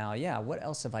of them now. Yeah. What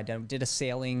else have I done? Did a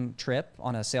sailing trip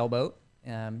on a sailboat.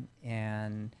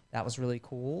 And that was really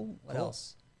cool. What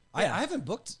else? I haven't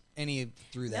booked any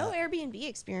through that. No Airbnb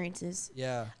experiences.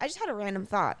 Yeah. I just had a random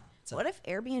thought. What if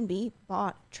Airbnb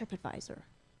bought TripAdvisor?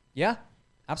 Yeah,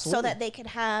 absolutely. So that they could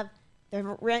have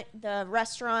the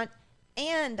restaurant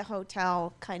and the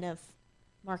hotel kind of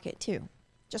market too.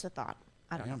 Just a thought.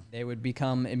 I don't know. They would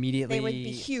become immediately They would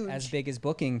be huge. as big as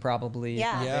Booking, probably.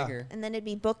 Yeah. Yeah. Bigger. And then it'd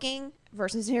be Booking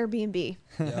versus Airbnb.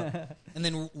 Yeah. And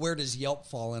then where does Yelp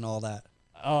fall in all that?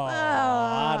 Oh,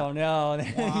 I don't know.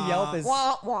 Yelp is.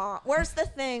 Wah, wah. Where's the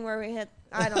thing where we hit?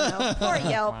 I don't know. Poor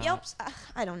Yelp. Yelp's.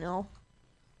 I don't know.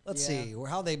 Let's see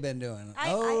how they've been doing.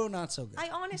 I Not so good. I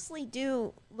honestly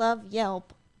do love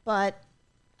Yelp, but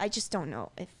I just don't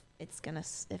know if it's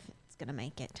gonna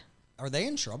make it. Are they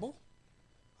in trouble?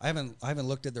 I haven't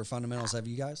looked at their fundamentals. Have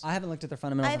you guys? I haven't looked at their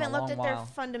fundamentals. I haven't in a looked long at while.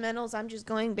 their fundamentals. I'm just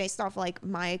going based off like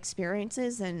my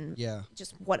experiences and Yeah.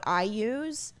 just what I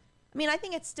use. I mean, I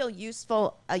think it's still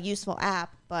a useful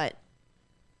app, but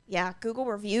yeah, Google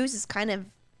reviews is kind of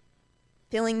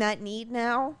filling that need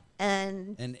now.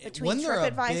 And between when they're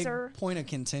a TripAdvisor, big point of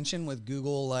contention with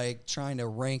Google, like trying to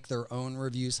rank their own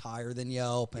reviews higher than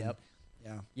Yelp. And,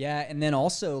 Yeah, and then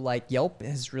also like Yelp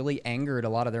has really angered a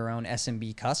lot of their own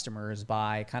SMB customers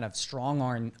by kind of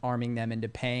strong arming them into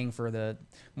paying for the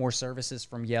more services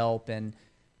from Yelp, and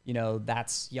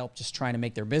that's Yelp just trying to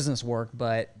make their business work,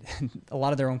 but a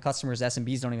lot of their own customers,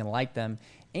 SMBs, don't even like them.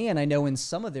 And I know in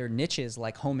some of their niches,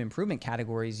 like home improvement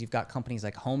categories, you've got companies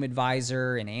like Home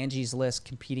Advisor and Angie's List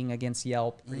competing against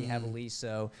Yelp pretty heavily.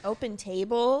 So Open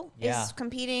Table is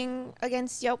competing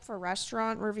against Yelp for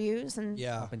restaurant reviews, and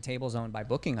Open Table's owned by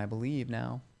Booking, I believe,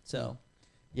 now. So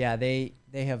yeah, they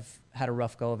have had a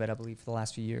rough go of it, I believe, for the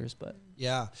last few years. But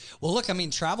yeah. Well, look, I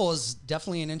mean, travel is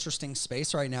definitely an interesting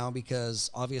space right now because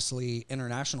obviously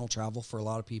international travel for a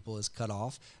lot of people is cut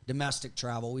off. Domestic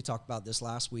travel, we talked about this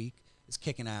last week, is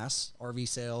kicking ass. RV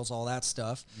sales, all that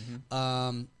stuff.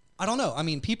 I don't know. I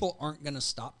mean, people aren't going to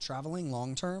stop traveling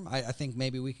long term. I think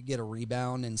maybe we could get a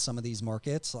rebound in some of these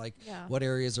markets. Like, what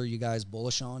areas are you guys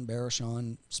bullish on, bearish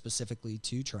on, specifically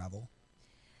to travel?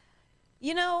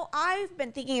 You know, I've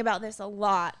been thinking about this a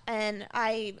lot, and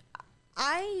I've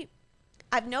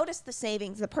noticed the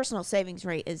savings, the personal savings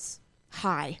rate is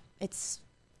high. It's,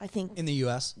 I think, In the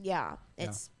U.S.? yeah,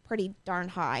 it's pretty darn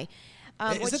high.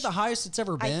 Is it the highest it's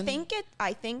ever been?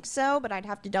 I think so, but I'd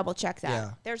have to double check that.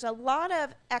 Yeah. There's a lot of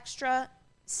extra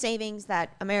savings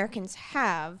that Americans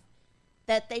have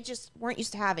that they just weren't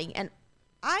used to having, and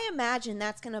I imagine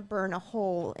that's going to burn a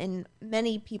hole in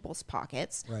many people's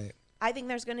pockets. Right. I think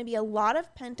there's going to be a lot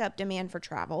of pent-up demand for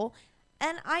travel.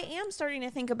 And I am starting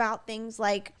to think about things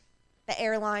like the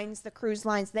airlines, the cruise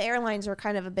lines. The airlines are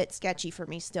kind of a bit sketchy for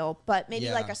me still, but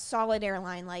maybe like a solid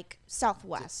airline like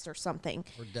Southwest or something.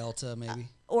 Or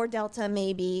Delta,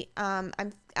 maybe. I'm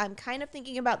kind of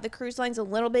thinking about the cruise lines a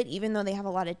little bit, even though they have a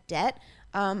lot of debt.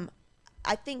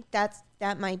 I think that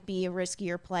might be a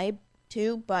riskier play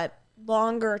too, but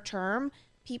longer term,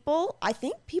 I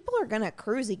think people are going to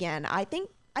cruise again. I think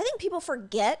people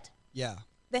forget. Yeah.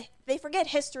 They forget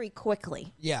history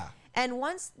quickly. Yeah. And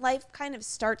once life kind of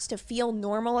starts to feel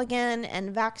normal again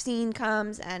and vaccine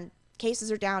comes and cases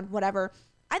are down, whatever,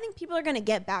 I think people are going to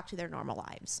get back to their normal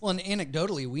lives. Well, and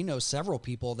anecdotally, we know several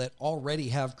people that already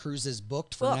have cruises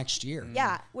booked for next year.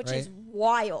 Yeah, which right? is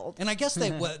wild. And I guess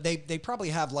they probably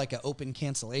have like an open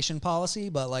cancellation policy,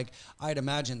 but like I'd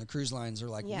imagine the cruise lines are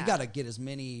like, we got to get as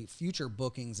many future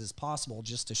bookings as possible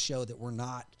just to show that we're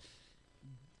not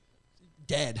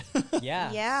dead.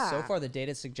 Yeah. So far, the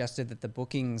data suggested that the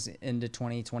bookings into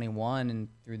 2021 and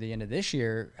through the end of this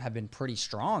year have been pretty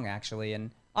strong, actually.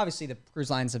 And obviously, the cruise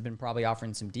lines have been probably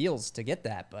offering some deals to get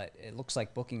that, but it looks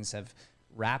like bookings have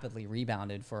rapidly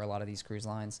rebounded for a lot of these cruise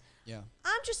lines. Yeah.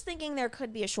 I'm just thinking there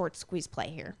could be a short squeeze play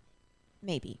here.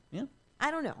 Maybe. Yeah.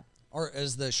 I don't know. Or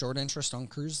is the short interest on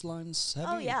cruise lines heavy?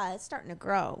 Oh, yeah. It's starting to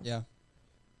grow. Yeah.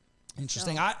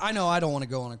 Interesting. I know I don't want to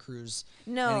go on a cruise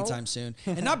anytime soon.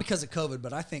 And not because of COVID,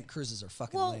 but I think cruises are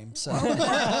fucking lame. So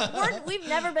we've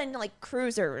never been like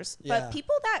cruisers, Yeah. but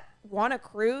people that want to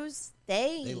cruise,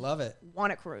 they love it.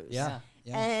 Want to cruise. Yeah.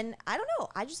 Yeah. And I don't know.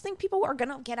 I just think people are going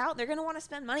to get out. They're going to want to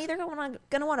spend money. They're going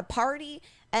to want to party.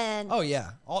 And Oh,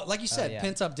 yeah. Like you said,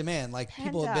 pent up demand. Like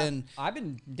people have been. I've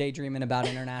been daydreaming about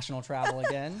international travel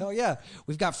again. Oh, yeah.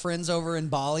 We've got friends over in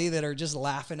Bali that are just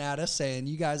laughing at us saying,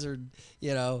 you guys are,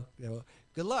 good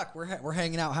luck. We're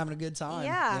hanging out, having a good time.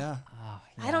 Yeah. Oh,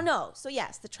 yeah. I don't know. So,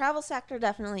 yes, the travel sector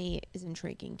definitely is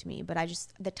intriguing to me, but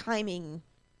the timing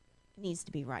needs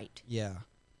to be right. Yeah.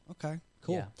 Okay.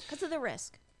 Cool. Yeah. Because of the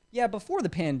risk. Yeah, before the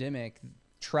pandemic,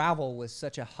 travel was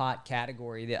such a hot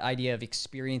category. The idea of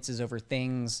experiences over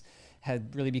things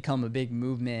had really become a big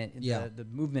movement. Yeah. The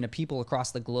movement of people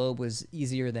across the globe was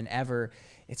easier than ever.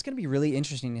 It's going to be really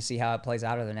interesting to see how it plays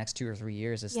out over the next 2 or 3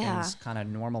 years as things kind of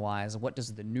normalize. What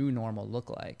does the new normal look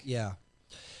like? Yeah.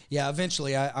 Yeah.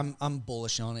 Eventually, I'm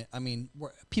bullish on it. I mean,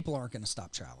 people aren't going to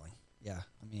stop traveling. Yeah.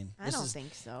 I mean, I don't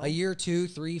think so. A year, 2,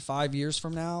 3, 5 years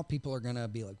from now, people are going to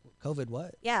be like, COVID,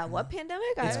 what? Yeah. What pandemic?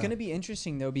 It's going to be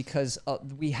interesting, though, because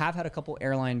we have had a couple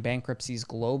airline bankruptcies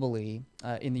globally.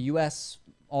 In the U.S.,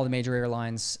 all the major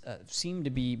airlines seem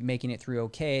to be making it through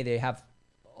okay. They have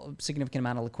a significant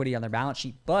amount of liquidity on their balance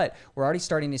sheet, but we're already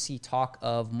starting to see talk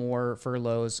of more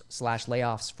furloughs /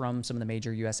 layoffs from some of the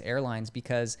major U.S. airlines,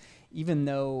 because even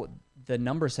though the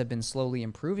numbers have been slowly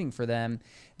improving for them,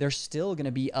 they're still going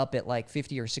to be up at like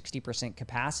 50 or 60%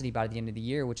 capacity by the end of the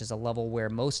year, which is a level where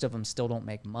most of them still don't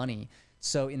make money.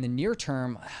 So in the near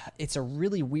term, it's a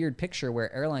really weird picture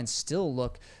where airlines still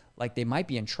look like they might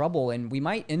be in trouble, and we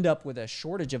might end up with a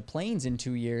shortage of planes in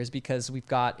 2 years because we've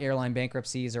got airline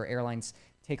bankruptcies or airlines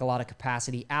take a lot of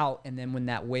capacity out, and then when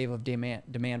that wave of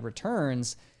demand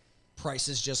returns,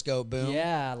 prices just go boom.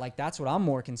 Yeah, like that's what I'm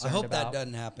more concerned about. I hope that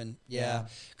doesn't happen. Yeah.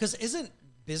 Because isn't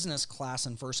business class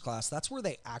and first class, that's where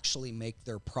they actually make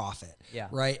their profit. Yeah.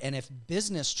 Right. And if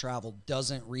business travel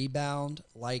doesn't rebound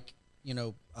like,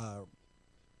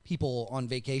 people on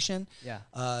vacation,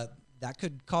 that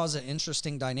could cause an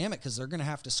interesting dynamic because they're going to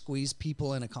have to squeeze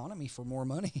people in economy for more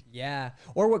money. Yeah.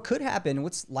 Or what could happen,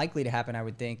 what's likely to happen, I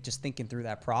would think, just thinking through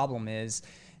that problem, is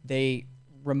they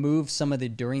remove some of the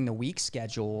during the week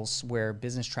schedules where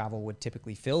business travel would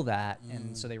typically fill that.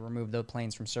 And so they remove those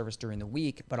planes from service during the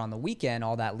week. But on the weekend,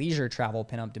 all that leisure travel,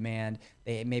 pin-up demand,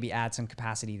 they maybe add some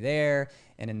capacity there.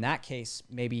 And in that case,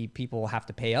 maybe people have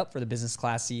to pay up for the business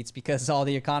class seats because all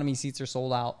the economy seats are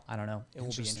sold out. I don't know. It will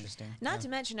be interesting. Not to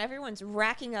mention everyone's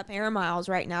racking up air miles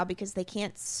right now because they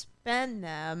can't spend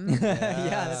them.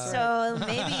 That's so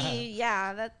maybe,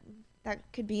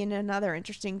 that could be another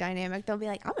interesting dynamic. They'll be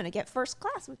like, I'm going to get first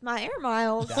class with my air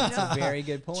miles. That's a very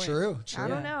good point. True. I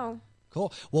don't know.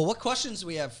 Cool. Well, what questions do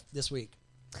we have this week?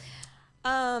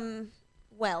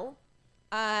 Well,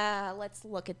 Let's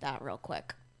look at that real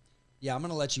quick. Yeah, I'm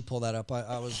going to let you pull that up.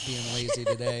 I was being lazy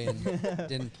today and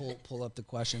didn't pull up the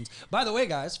questions. By the way,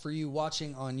 guys, for you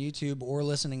watching on YouTube or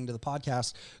listening to the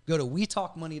podcast, go to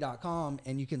wetalkmoney.com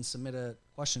and you can submit a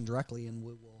question directly and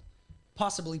we will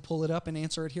possibly pull it up and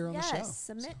answer it here on the show. Yes,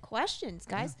 submit questions,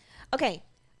 guys. Yeah. Okay.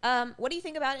 What do you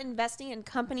think about investing in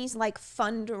companies like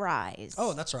Fundrise?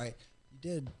 Oh, that's right. You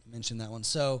did mention that one.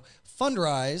 So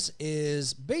Fundrise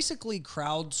is basically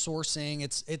crowdsourcing.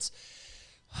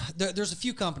 There's a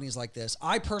few companies like this.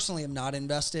 I personally have not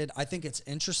invested. I think it's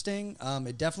interesting.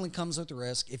 It definitely comes with the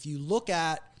risk. If you look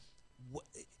at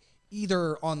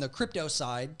either on the crypto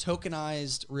side,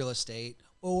 tokenized real estate,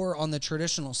 or on the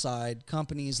traditional side,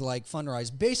 companies like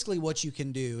Fundrise, basically what you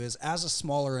can do is as a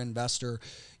smaller investor,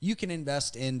 you can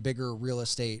invest in bigger real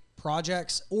estate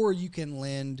projects, or you can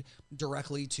lend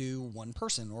directly to one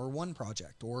person or one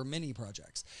project or many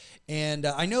projects. And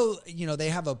I know, they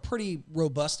have a pretty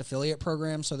robust affiliate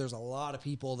program. So there's a lot of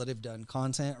people that have done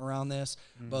content around this,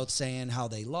 both saying how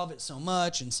they love it so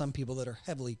much and some people that are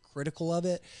heavily critical of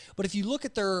it. But if you look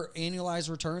at their annualized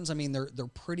returns, I mean, they're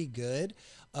pretty good.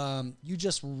 You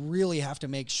just really have to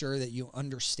make sure that you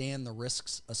understand the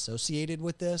risks associated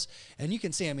with this. And you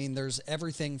can see, I mean, there's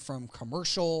everything from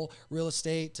commercial real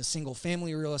estate to single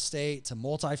family real estate to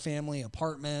multifamily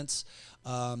apartments,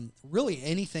 really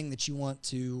anything that you want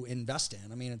to invest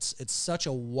in. I mean, it's such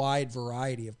a wide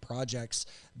variety of projects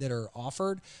that are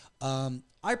offered.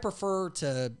 I prefer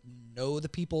to know the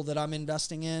people that I'm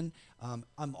investing in.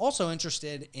 I'm also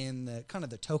interested in the kind of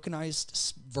the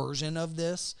tokenized version of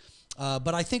this.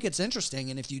 But I think it's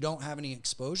interesting. And if you don't have any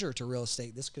exposure to real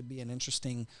estate, this could be an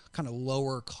interesting kind of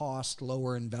lower cost,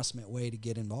 lower investment way to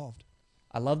get involved.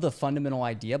 I love the fundamental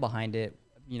idea behind it,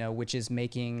 which is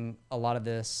making a lot of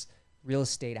this real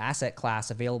estate asset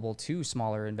class available to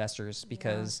smaller investors,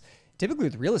 because typically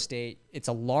with real estate, it's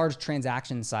a large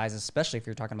transaction size, especially if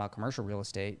you're talking about commercial real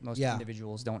estate. Most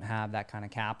individuals don't have that kind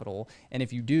of capital. And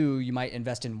if you do, you might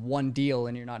invest in one deal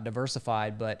and you're not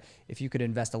diversified. But if you could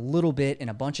invest a little bit in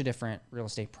a bunch of different real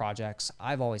estate projects,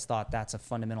 I've always thought that's a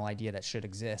fundamental idea that should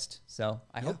exist. So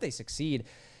I hope they succeed.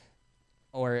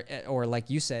 Or like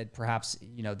you said, perhaps,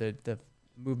 the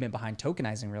movement behind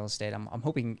tokenizing real estate, I'm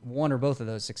hoping one or both of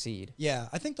those succeed. Yeah,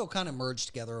 I think they'll kind of merge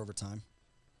together over time.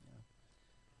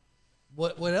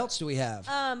 What else do we have?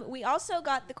 We also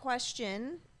got the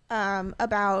question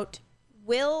about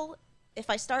if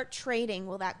I start trading,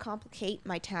 will that complicate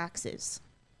my taxes?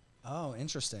 Oh,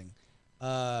 interesting.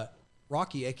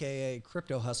 Rocky, aka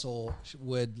Crypto Hustle,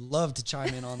 would love to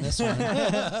chime in on this one.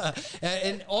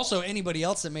 And also anybody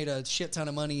else that made a shit ton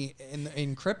of money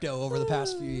in crypto over the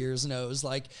past few years knows,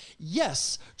 like,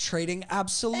 yes, trading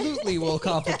absolutely will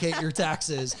complicate your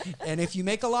taxes. And if you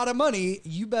make a lot of money,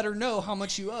 you better know how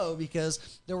much you owe, because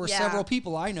there were several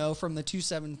people I know from the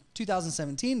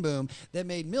 2017 boom that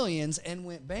made millions and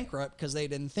went bankrupt because they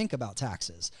didn't think about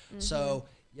taxes. So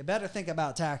you better think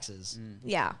about taxes.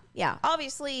 Yeah.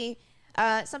 Obviously,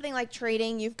 something like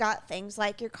trading, you've got things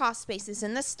like your cost basis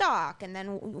in the stock and then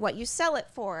what you sell it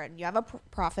for, and you have a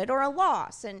profit or a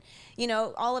loss, and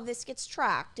all of this gets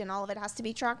tracked, and all of it has to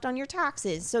be tracked on your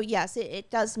taxes. So yes, it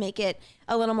does make it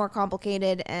a little more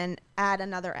complicated and add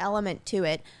another element to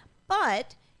it.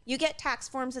 But you get tax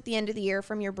forms at the end of the year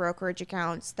from your brokerage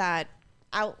accounts that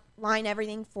outline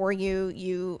everything for you.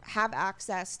 You have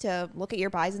access to look at your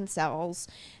buys and sells.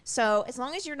 So as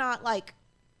long as you're not like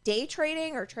day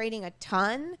trading or trading a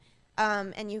ton,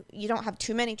 and you don't have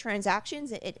too many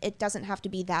transactions, it doesn't have to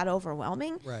be that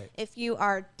overwhelming. Right. If you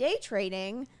are day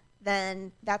trading,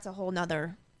 then that's a whole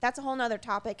nother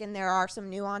topic, and there are some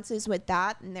nuances with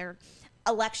that, and there are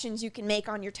elections you can make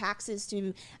on your taxes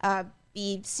to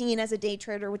be seen as a day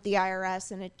trader with the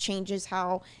IRS, and it changes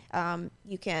how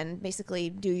you can basically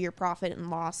do your profit and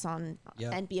loss on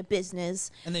and be a business.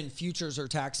 And then futures are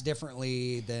taxed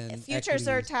differently than futures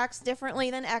are taxed differently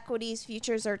than equities.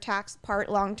 Futures are taxed part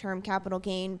long-term capital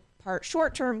gain, part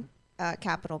short-term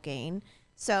capital gain.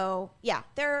 So it's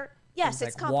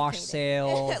like complicated. Wash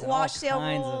sales, wash sale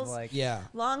rules, rules,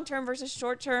 long-term versus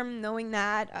short-term, knowing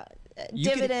that.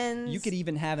 Dividends. You could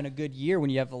even have in a good year when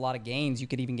you have a lot of gains, you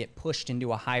could even get pushed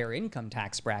into a higher income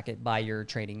tax bracket by your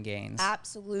trading gains.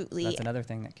 Absolutely. That's another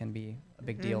thing that can be a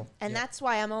big deal. And that's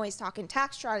why I'm always talking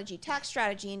tax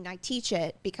strategy, and I teach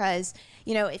it because,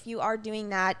 if you are doing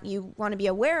that, you want to be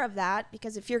aware of that,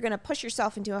 because if you're going to push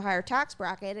yourself into a higher tax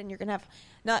bracket and you're going to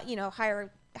have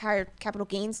higher higher capital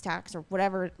gains tax or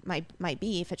whatever it might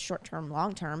be, if it's short term,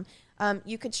 long term,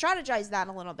 you could strategize that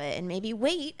a little bit and maybe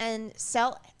wait and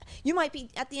sell. You might be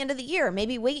at the end of the year,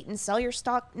 maybe wait and sell your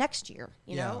stock next year,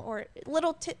 you know, or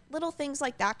little things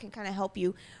like that can kind of help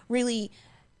you really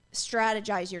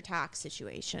strategize your tax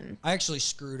situation. I actually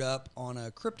screwed up on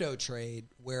a crypto trade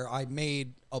where I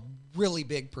made a really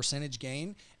big percentage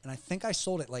gain, and I think I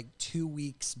sold it like 2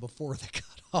 weeks before the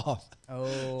cutoff.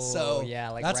 Oh, so yeah,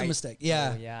 like that's a mistake.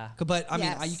 Yeah, Oh, yeah. But I mean,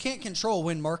 Yes. you can't control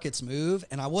when markets move,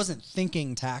 and I wasn't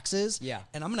thinking taxes. Yeah.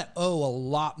 And I'm gonna owe a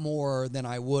lot more than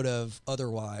I would have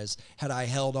otherwise had I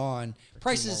held on.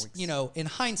 Prices, weeks. you know, in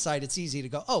hindsight, it's easy to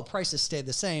go, oh, prices stayed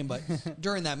the same, but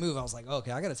during that move, I was like,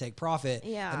 okay, I got to take profit.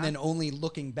 Yeah. And then only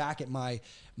looking back at my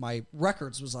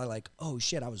records was I like, oh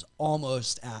shit, I was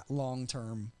almost at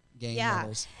long-term gain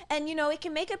levels. And you know, it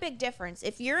can make a big difference.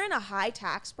 If you're in a high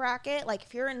tax bracket, like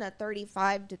if you're in the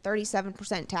 35 to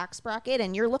 37% tax bracket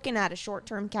and you're looking at a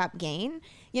short-term cap gain,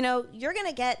 you know, you're going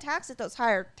to get taxed at those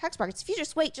higher tax brackets. If you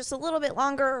just wait just a little bit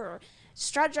longer or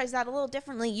strategize that a little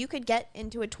differently, you could get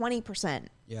into a 20%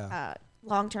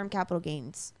 long-term capital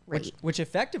gains rate. Which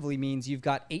effectively means you've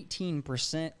got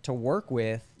 18% to work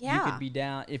with. Yeah. You could be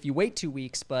down if you wait 2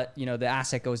 weeks, but you know the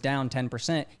asset goes down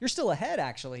 10%. You're still ahead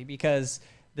actually because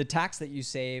the tax that you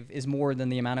save is more than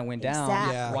the amount it went down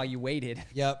Exactly. while you waited.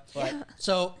 Yep.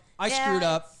 So I screwed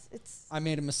up. It's I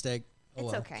made a mistake. Oh,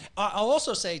 It's well. okay. I'll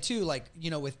also say too, like,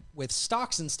 you know, with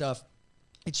stocks and stuff,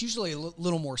 it's usually a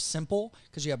little more simple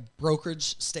because you have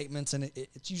brokerage statements and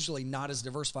it's usually not as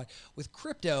diversified. With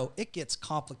crypto, it gets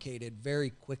complicated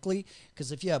very quickly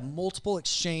because if you have multiple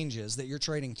exchanges that you're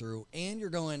trading through and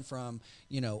you're going from,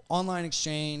 you know, online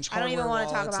exchange, I don't even hardware want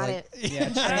to talk wallets, about like- it.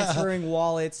 Yeah, transferring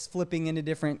wallets, flipping into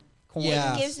different coins.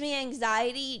 Yeah. It gives me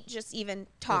anxiety just even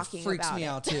talking It freaks about me it.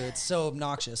 out too. It's so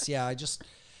obnoxious. Yeah, I just,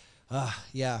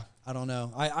 yeah, I don't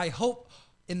know. I hope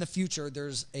in the future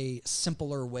there's a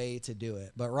simpler way to do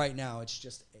it, but right now it's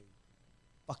just a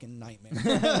fucking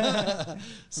nightmare.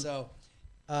 So,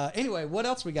 anyway, what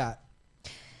else we got?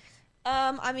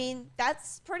 I mean,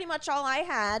 that's pretty much all I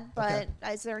had, but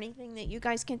Okay. is there anything that you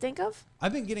guys can think of?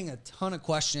 I've been getting a ton of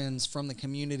questions from the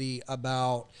community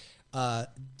about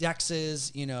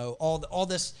dexes, you know, all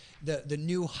this, the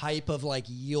new hype of like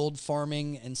yield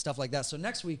farming and stuff like that. So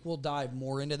next week we'll dive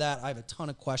more into that. I have a ton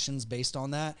of questions based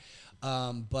on that.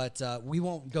 But we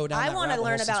won't go down I that want to rabbit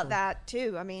learn hole since about we're- that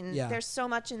too. I mean, Yeah. there's so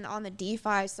much on the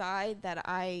DeFi side that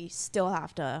I still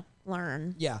have to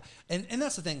learn. Yeah. And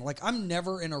that's the thing. Like, I'm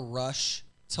never in a rush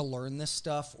to learn this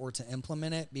stuff or to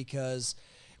implement it because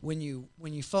when you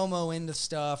FOMO into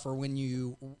stuff or when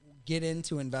you get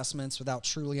into investments without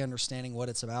truly understanding what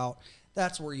it's about,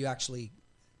 that's where you actually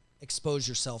expose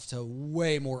yourself to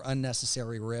way more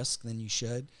unnecessary risk than you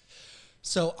should.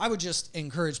 So I would just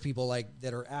encourage people like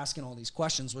that are asking all these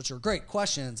questions, which are great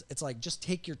questions. It's like, just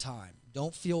take your time.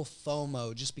 Don't feel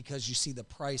FOMO just because you see the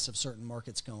price of certain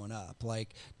markets going up.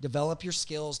 Like, develop your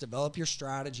skills, develop your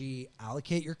strategy,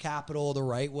 allocate your capital the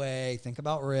right way, think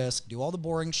about risk, do all the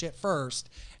boring shit first,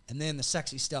 and then the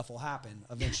sexy stuff will happen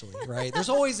eventually, right? There's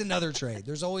always another trade.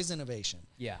 There's always innovation.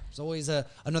 Yeah. There's always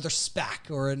another SPAC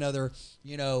or another,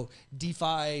 you know,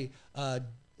 DeFi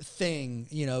thing,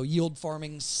 you know, yield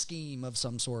farming scheme of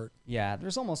some sort. Yeah,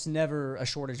 there's almost never a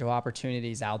shortage of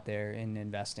opportunities out there in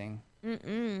investing.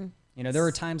 You know, there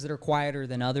are times that are quieter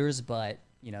than others, but,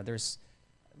 you know, there's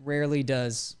rarely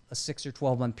does a 6 or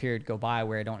 12 month period go by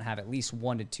where I don't have at least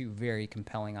 1 to 2 very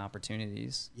compelling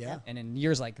opportunities. Yeah. And in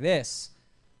years like this,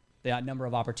 the number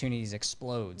of opportunities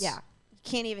explodes. Yeah. You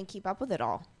can't even keep up with it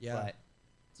all. Yeah. But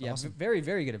yeah, awesome. very,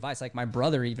 very good advice. Like my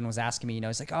brother even was asking me, you know,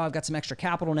 he's like, oh, I've got some extra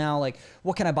capital now. Like,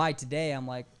 what can I buy today? I'm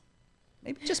like,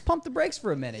 maybe just pump the brakes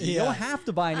for a minute. You Yeah. don't have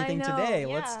to buy anything know, today.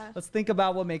 yeah. Let's think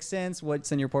about what makes sense,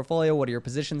 what's in your portfolio, what are your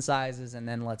position sizes, and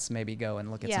then let's maybe go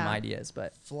and look at some Yeah. ideas.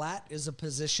 But Flat is a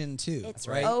position too. It's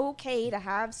right. okay to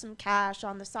have some cash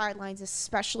on the sidelines,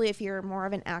 especially if you're more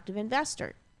of an active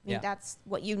investor. I mean, Yeah. that's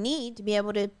what you need to be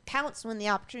able to pounce when the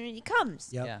opportunity comes.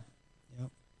 Yep. yeah.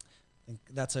 Yep. I think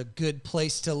that's a good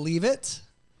place to leave it.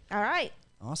 All right.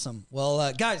 Awesome.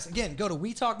 Well, guys, again, go to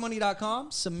wetalkmoney.com,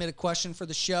 submit a question for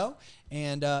the show,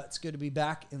 and it's good to be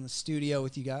back in the studio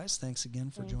with you guys. Thanks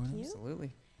again for joining you. us.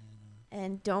 Absolutely.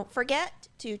 And don't forget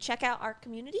to check out our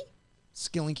community.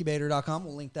 Skillincubator.com.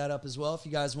 We'll link that up as well if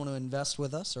you guys want to invest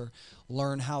with us or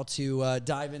learn how to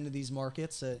dive into these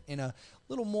markets in a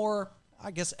little more, I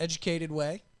guess, educated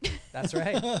way. That's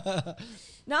right.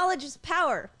 Knowledge is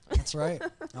power. That's right.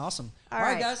 Awesome. All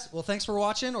right, right. guys. Well, thanks for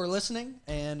watching or listening,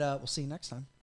 and we'll see you next time.